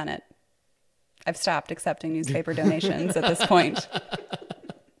 but I've done it. I've stopped accepting newspaper donations at this point.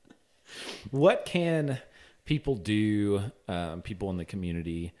 What can people do, people in the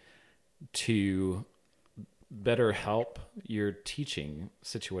community, to better help your teaching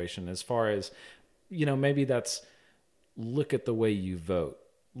situation as far as, you know, maybe that's look at the way you vote.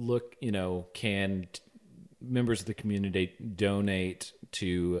 Look, you know, can members of the community donate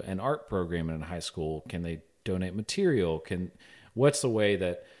to an art program in a high school? Can they donate material? What's the way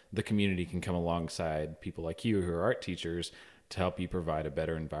that the community can come alongside people like you who are art teachers to help you provide a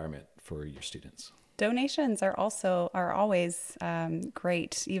better environment for your students? Donations are always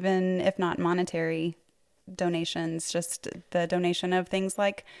great, even if not monetary donations. Just the donation of things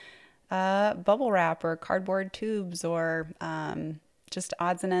like bubble wrap or cardboard tubes or just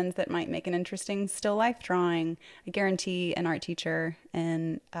odds and ends that might make an interesting still life drawing. I guarantee an art teacher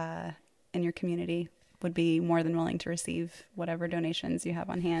in your community would be more than willing to receive whatever donations you have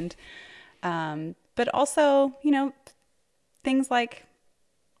on hand. But also, you know, things like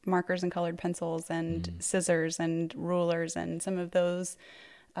markers and colored pencils and scissors and rulers and some of those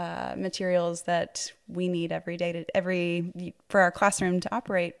materials that we need for our classroom to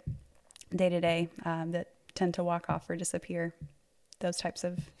operate day to day that tend to walk off or disappear. Those types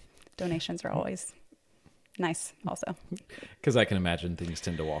of donations are always nice also. Because I can imagine things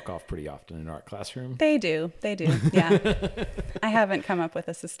tend to walk off pretty often in an art classroom. They do. Yeah. I haven't come up with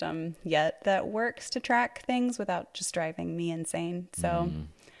a system yet that works to track things without just driving me insane. So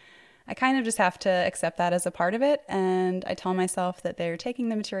I kind of just have to accept that as a part of it. And I tell myself that they're taking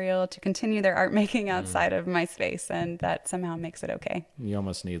the material to continue their art making outside of my space, and that somehow makes it okay. You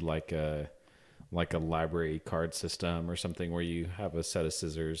almost need like a library card system or something where you have a set of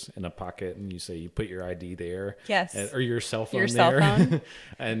scissors in a pocket and you say you put your ID there. Yes. Or your cell phone Your there. cell phone.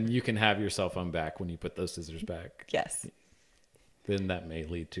 And you can have your cell phone back when you put those scissors back. Yes. Then that may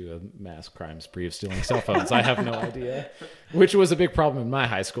lead to a mass crime spree of stealing cell phones. I have no idea. Which was a big problem in my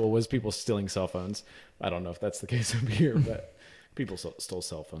high school, was people stealing cell phones. I don't know if that's the case over here, but people stole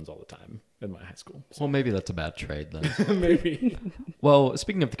cell phones all the time in my high school. Well, maybe that's a bad trade then. Maybe. Well,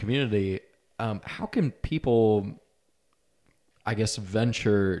 speaking of the community, how can people, I guess,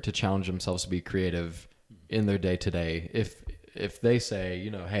 venture to challenge themselves to be creative in their day to day? If they say, you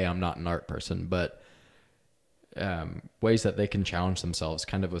know, hey, I'm not an art person, but ways that they can challenge themselves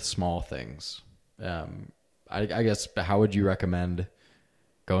kind of with small things. I guess, how would you recommend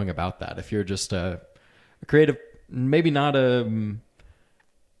going about that? If you're just a creative, maybe not that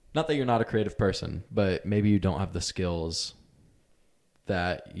you're not a creative person, but maybe you don't have the skills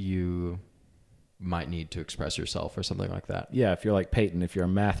that you might need to express yourself or something like that. Yeah, if you're like Peyton, if you're a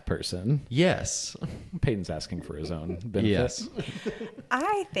math person. Yes. Peyton's asking for his own benefit. Yes.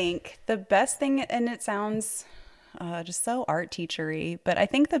 I think the best thing, and it sounds just so art teachery, but I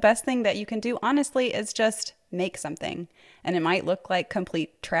think the best thing that you can do, honestly, is just make something. And it might look like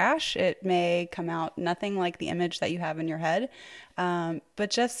complete trash. It may come out nothing like the image that you have in your head. But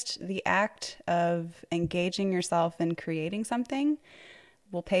just the act of engaging yourself in creating something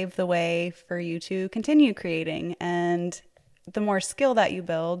will pave the way for you to continue creating. And the more skill that you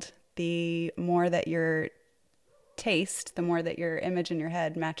build, the more that your taste, the more that your image in your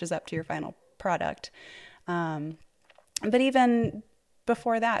head matches up to your final product. But even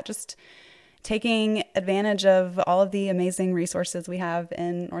before that, just taking advantage of all of the amazing resources we have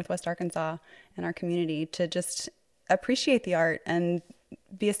in Northwest Arkansas and our community to just appreciate the art and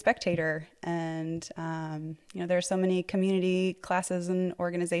be a spectator. And, there are so many community classes and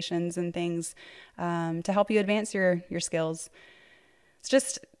organizations and things to help you advance your skills. It's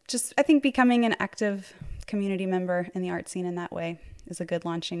just I think becoming an active community member in the art scene in that way is a good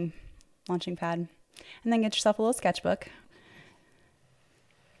launching pad. And then get yourself a little sketchbook.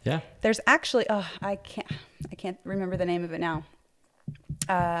 Yeah. There's actually, I can't remember the name of it now.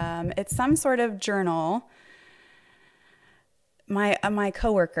 It's some sort of journal. My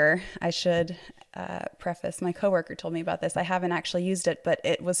coworker, I should preface, my coworker told me about this. I haven't actually used it, but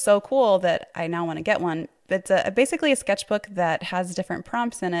it was so cool that I now want to get one. It's basically a sketchbook that has different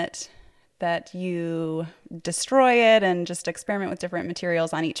prompts in it that you destroy it and just experiment with different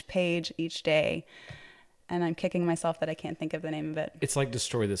materials on each page each day. And I'm kicking myself that I can't think of the name of it. It's like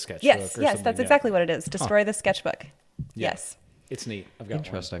Destroy the Sketchbook. Yes, or yes, something. that's exactly what it is. Destroy the sketchbook. Yeah. Yes. It's neat. I've got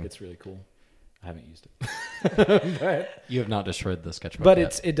Interesting. one. It's really cool. I haven't used it. But You have not destroyed the sketchbook But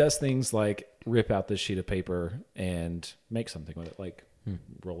yet. it does things like rip out this sheet of paper and make something with it, like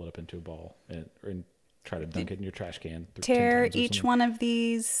roll it up into a ball and try to dunk it in your trash can. 10 Tear times or each something. one of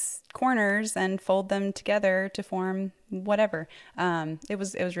these corners and fold them together to form whatever. It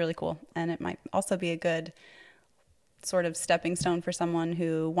was really cool, and it might also be a good sort of stepping stone for someone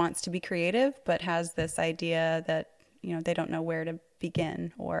who wants to be creative but has this idea that they don't know where to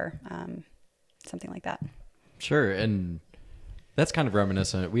begin or something like that. Sure, and that's kind of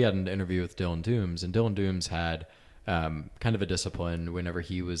reminiscent. We had an interview with Dylan Dooms, and Dylan Dooms had kind of a discipline whenever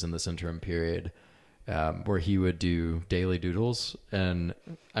he was in this interim period where he would do daily doodles. And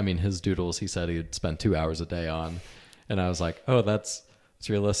I mean, his doodles, he said he'd spend 2 hours a day on. And I was like, oh, that's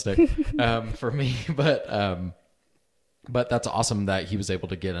realistic for me. But that's awesome that he was able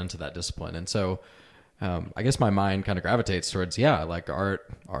to get into that discipline. And so I guess my mind kind of gravitates towards, like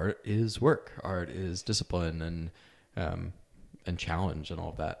art is work, art is discipline and challenge and all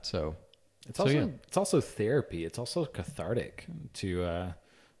of that. So It's also therapy. It's also cathartic to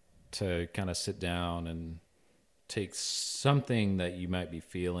kind of sit down and take something that you might be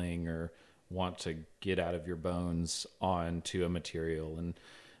feeling or want to get out of your bones onto a material and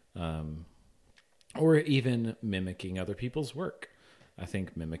or even mimicking other people's work. I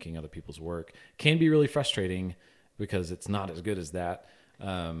think mimicking other people's work can be really frustrating because it's not as good as that.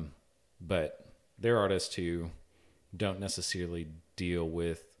 But there are artists who don't necessarily deal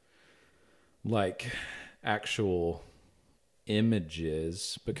with like actual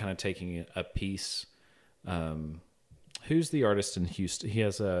images, but kind of taking a piece. Who's the artist in Houston?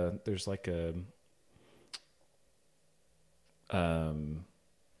 There's like a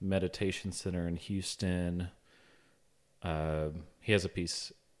meditation center in Houston. He has a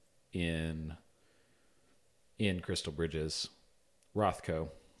piece in Crystal Bridges, Rothko.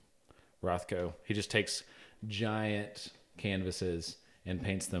 He just takes giant canvases and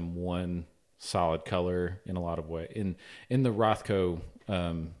paints them one solid color in a lot of way. In the Rothko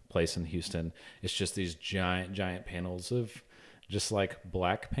place in Houston, it's just these giant panels of just like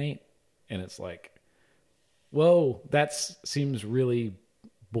black paint, and it's like, whoa, that seems really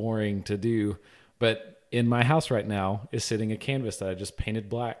boring to do. But in my house right now is sitting a canvas that I just painted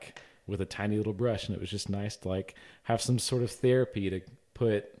black with a tiny little brush, and it was just nice to like have some sort of therapy to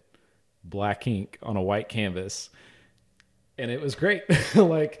put black ink on a white canvas. And it was great.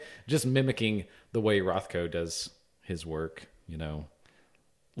 Like just mimicking the way Rothko does his work,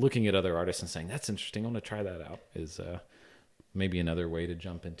 looking at other artists and saying, that's interesting, I want to try that out, is maybe another way to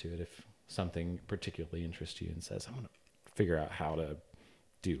jump into it if something particularly interests you and says, I want to figure out how to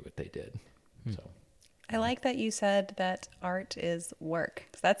do what they did. So I like that you said that art is work.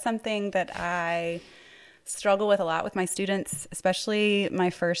 'Cause that's something that I struggle with a lot with my students, especially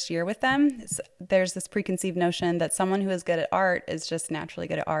my first year with them. There's this preconceived notion that someone who is good at art is just naturally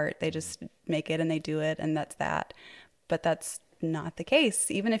good at art. They just make it and they do it, and that's that. But that's not the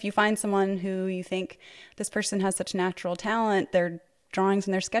case. Even if you find someone who you think this person has such natural talent, their drawings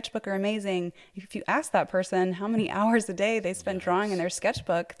in their sketchbook are amazing. If you ask that person how many hours a day they spend drawing in their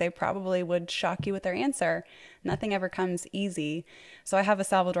sketchbook, they probably would shock you with their answer. Nothing ever comes easy. So I have a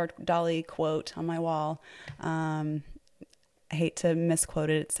Salvador Dali quote on my wall. I hate to misquote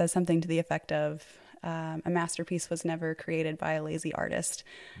it. It says something to the effect of, a masterpiece was never created by a lazy artist.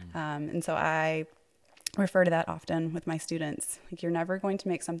 And so I refer to that often with my students. Like, you're never going to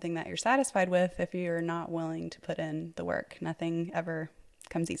make something that you're satisfied with if you're not willing to put in the work. Nothing ever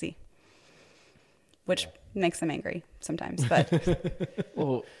comes easy, which makes them angry sometimes. But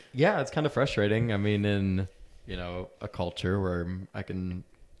well, yeah, it's kind of frustrating. I mean, in a culture where I can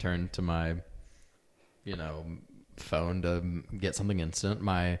turn to my phone to get something instant,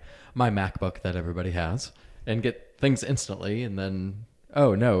 my MacBook that everybody has, and get things instantly, and then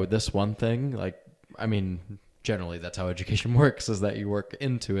oh no, this one thing, like, I mean, generally that's how education works, is that you work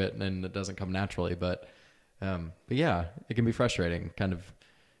into it and it doesn't come naturally. But yeah, it can be frustrating, kind of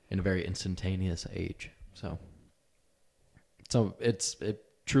in a very instantaneous age. So it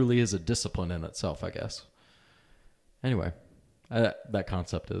truly is a discipline in itself, I guess. Anyway, that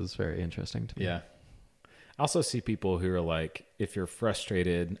concept is very interesting to me. Yeah. I also see people who are like, if you're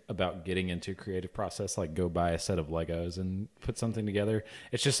frustrated about getting into a creative process, like go buy a set of Legos and put something together.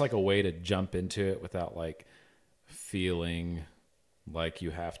 It's just like a way to jump into it without like feeling like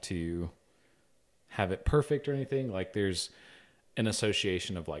you have to have it perfect or anything. Like there's an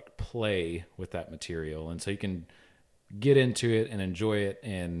association of like play with that material. And so you can get into it and enjoy it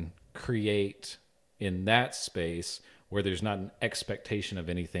and create in that space where there's not an expectation of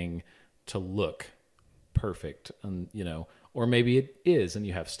anything to look perfect, and or maybe it is, and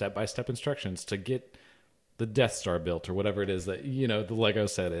you have step-by-step instructions to get the Death Star built or whatever it is that the Lego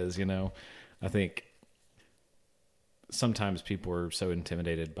set is. I think sometimes people are so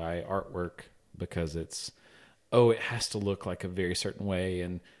intimidated by artwork because it has to look like a very certain way,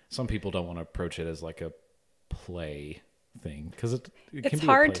 and some people don't want to approach it as like a play thing because it It's can be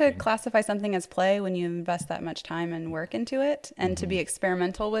hard a to play thing. classify something as play when you invest that much time and work into it, and to be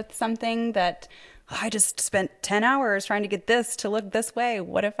experimental with something that, "Oh, I just spent 10 hours trying to get this to look this way.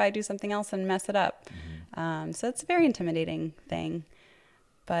 What if I do something else and mess it up?" So it's a very intimidating thing,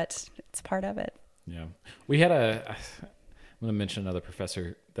 but it's part of it. Yeah. We had I'm going to mention another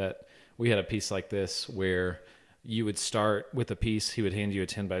professor that we had a piece like this where you would start with a piece. He would hand you a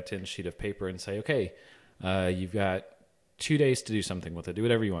 10 by 10 sheet of paper and say, okay, you've got 2 days to do something with it. Do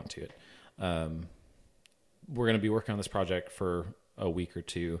whatever you want to it. We're going to be working on this project for a week or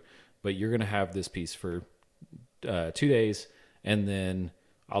two, but you're going to have this piece for 2 days. And then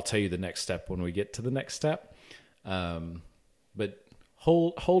I'll tell you the next step when we get to the next step. But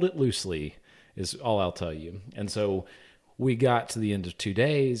hold it loosely is all I'll tell you. And so we got to the end of 2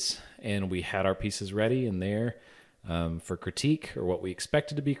 days and we had our pieces ready and there for critique, or what we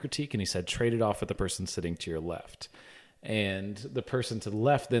expected to be critique. And he said, trade it off with the person sitting to your left. And the person to the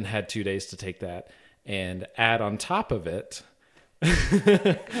left then had 2 days to take that and add on top of it.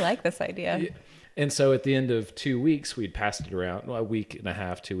 I like this idea. And so at the end of 2 weeks, we'd passed it around, a week and a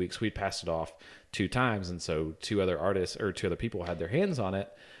half, 2 weeks, we'd passed it off 2 times. And so 2 other people had their hands on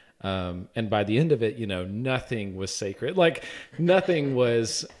it. And by the end of it, nothing was sacred. Like nothing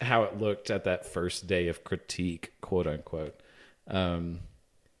was how it looked at that first day of critique, quote unquote. And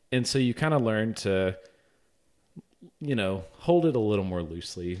so you kind of learn to, hold it a little more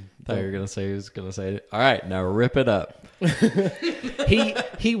loosely. I thought you were going to say, all right, now rip it up.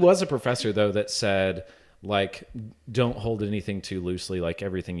 He was a professor though that said, like, don't hold anything too loosely. Like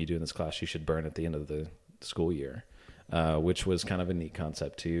everything you do in this class, you should burn at the end of the school year. Which was kind of a neat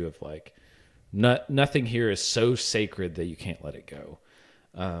concept too, of like, nothing here is so sacred that you can't let it go.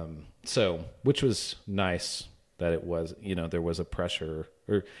 So, which was nice that it was, there was a pressure,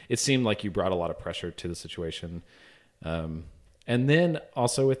 or it seemed like you brought a lot of pressure to the situation. And then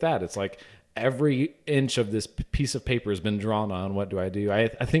also with that, it's like every inch of this piece of paper has been drawn on. What do? I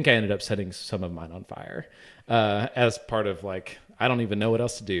think I ended up setting some of mine on fire, as part of like, I don't even know what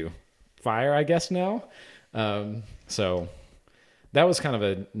else to do. Fire, I guess now. So that was kind of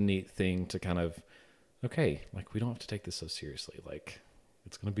a neat thing to kind of, okay, like we don't have to take this so seriously. Like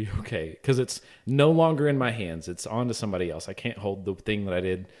it's going to be okay because it's no longer in my hands. It's on to somebody else. I can't hold the thing that I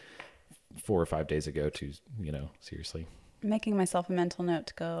did 4 or 5 days ago to, seriously. Making myself a mental note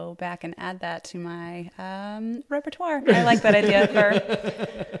to go back and add that to my repertoire. I like that idea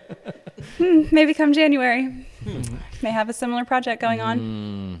for maybe come January. May have a similar project going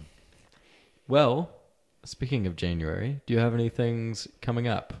on. Well, speaking of January, do you have any things coming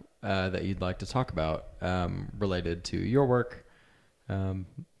up that you'd like to talk about related to your work? That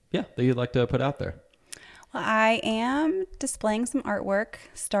you'd like to put out there? Well, I am displaying some artwork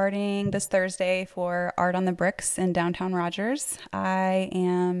starting this Thursday for Art on the Bricks in downtown Rogers. I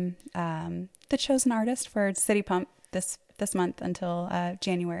am the chosen artist for City Pump this month until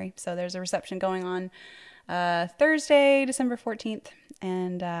January. So there's a reception going on Thursday, December 14th.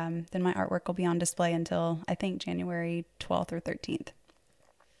 And then my artwork will be on display until, I think, January 12th or 13th.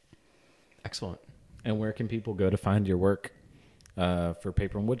 Excellent. And where can people go to find your work for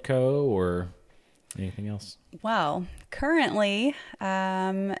Paper and Wood Co. or anything else? Well, currently,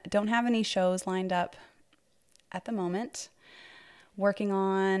 don't have any shows lined up at the moment. Working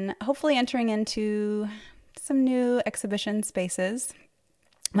on hopefully entering into some new exhibition spaces.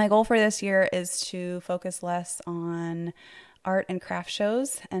 My goal for this year is to focus less on art and craft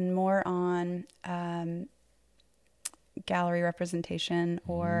shows and more on gallery representation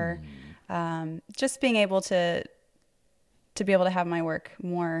or just being able to be able to have my work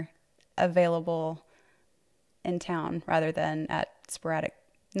more available in town rather than at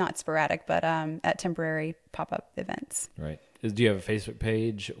not sporadic, but at temporary pop-up events. Right. Do you have a Facebook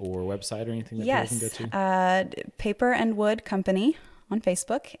page or website or anything that people can go to? Paper and Wood Company on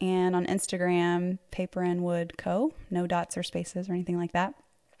Facebook, and on Instagram, Paper and Wood Co. No dots or spaces or anything like that.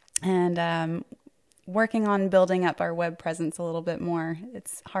 And working on building up our web presence a little bit more.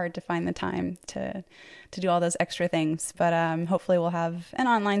 It's hard to find the time to do all those extra things, but hopefully we'll have an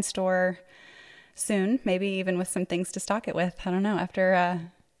online store soon, maybe even with some things to stock it with. I don't know. After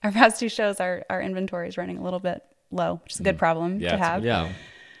our past two shows, our inventory is running a little bit low, which is a good problem to have. Yeah.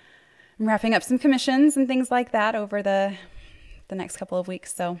 I'm wrapping up some commissions and things like that over the next couple of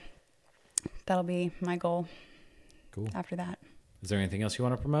weeks. So that'll be my goal. Cool. After that. Is there anything else you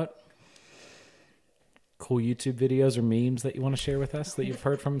want to promote? Cool YouTube videos or memes that you want to share with us that you've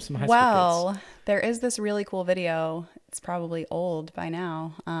heard from some high school kids? Well, there is this really cool video. It's probably old by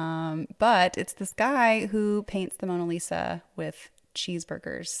now, but it's this guy who paints the Mona Lisa with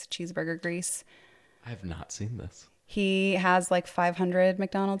cheeseburger grease. I have not seen this. He has like 500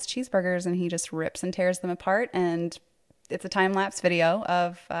 McDonald's cheeseburgers and he just rips and tears them apart. And it's a time-lapse video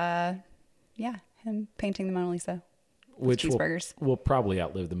of, him painting the Mona Lisa. Which cheeseburgers will probably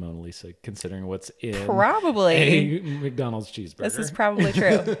outlive the Mona Lisa, considering what's in probably a McDonald's cheeseburger. This is probably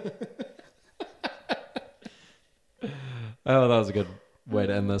true. Oh, that was a good way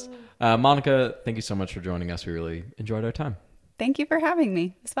to end this. Monica, thank you so much for joining us. We really enjoyed our time. Thank you for having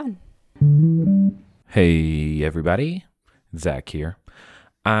me. It's fun. Hey, everybody. Zach here.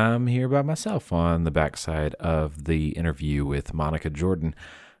 I'm here by myself on the backside of the interview with Monica Jordan.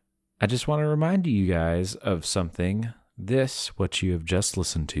 I just want to remind you guys of something. What you have just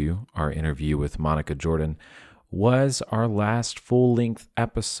listened to, our interview with Monica Jordan, was our last full-length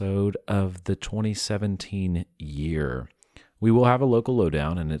episode of the 2017 year. We will have a local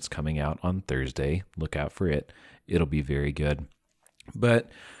lowdown, and it's coming out on Thursday. Look out for it. It'll be very good. But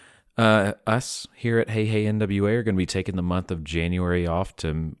us here at Hey Hey NWA are going to be taking the month of January off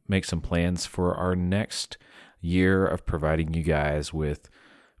to make some plans for our next year of providing you guys with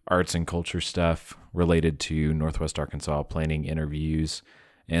arts and culture stuff related to Northwest Arkansas, planning interviews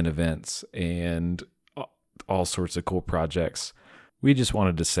and events and all sorts of cool projects. We just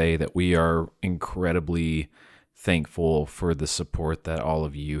wanted to say that we are incredibly thankful for the support that all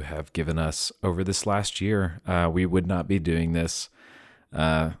of you have given us over this last year. We would not be doing this,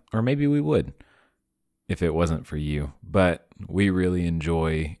 or maybe we would if it wasn't for you, but we really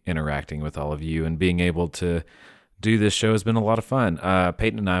enjoy interacting with all of you, and being able to do this show has been a lot of fun.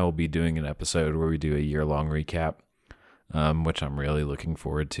 Peyton and I will be doing an episode where we do a year-long recap, which I'm really looking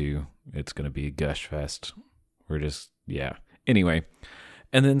forward to. It's going to be a gush fest. Anyway,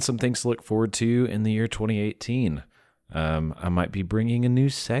 and then some things to look forward to in the year 2018. I might be bringing a new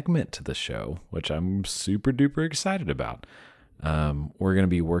segment to the show, which I'm super duper excited about. We're going to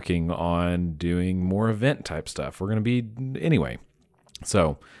be working on doing more event type stuff.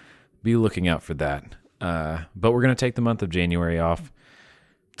 So be looking out for that. But we're going to take the month of January off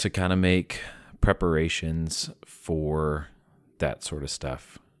to kind of make preparations for that sort of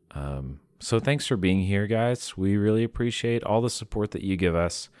stuff. So thanks for being here, guys. We really appreciate all the support that you give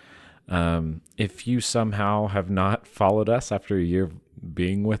us. If you somehow have not followed us after a year of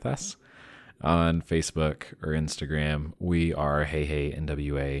being with us on Facebook or Instagram, we are Hey Hey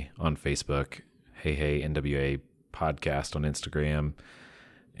NWA on Facebook, Hey Hey NWA podcast on Instagram,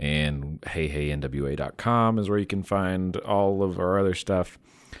 and heyheynwa.com is where you can find all of our other stuff.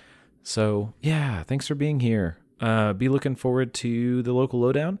 So yeah, thanks for being here. Be looking forward to the local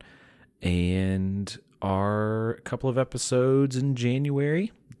lowdown and our couple of episodes in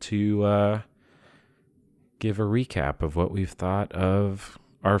January to give a recap of what we've thought of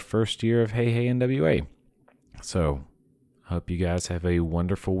our first year of Hey Hey NWA. So hope you guys have a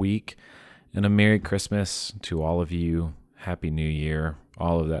wonderful week and a Merry Christmas to all of you. Happy New Year,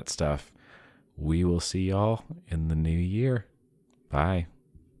 all of that stuff. We will see y'all in the new year. Bye.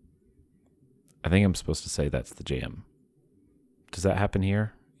 I think I'm supposed to say that's the jam. Does that happen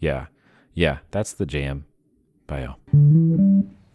here? Yeah, that's the jam. Bye, y'all.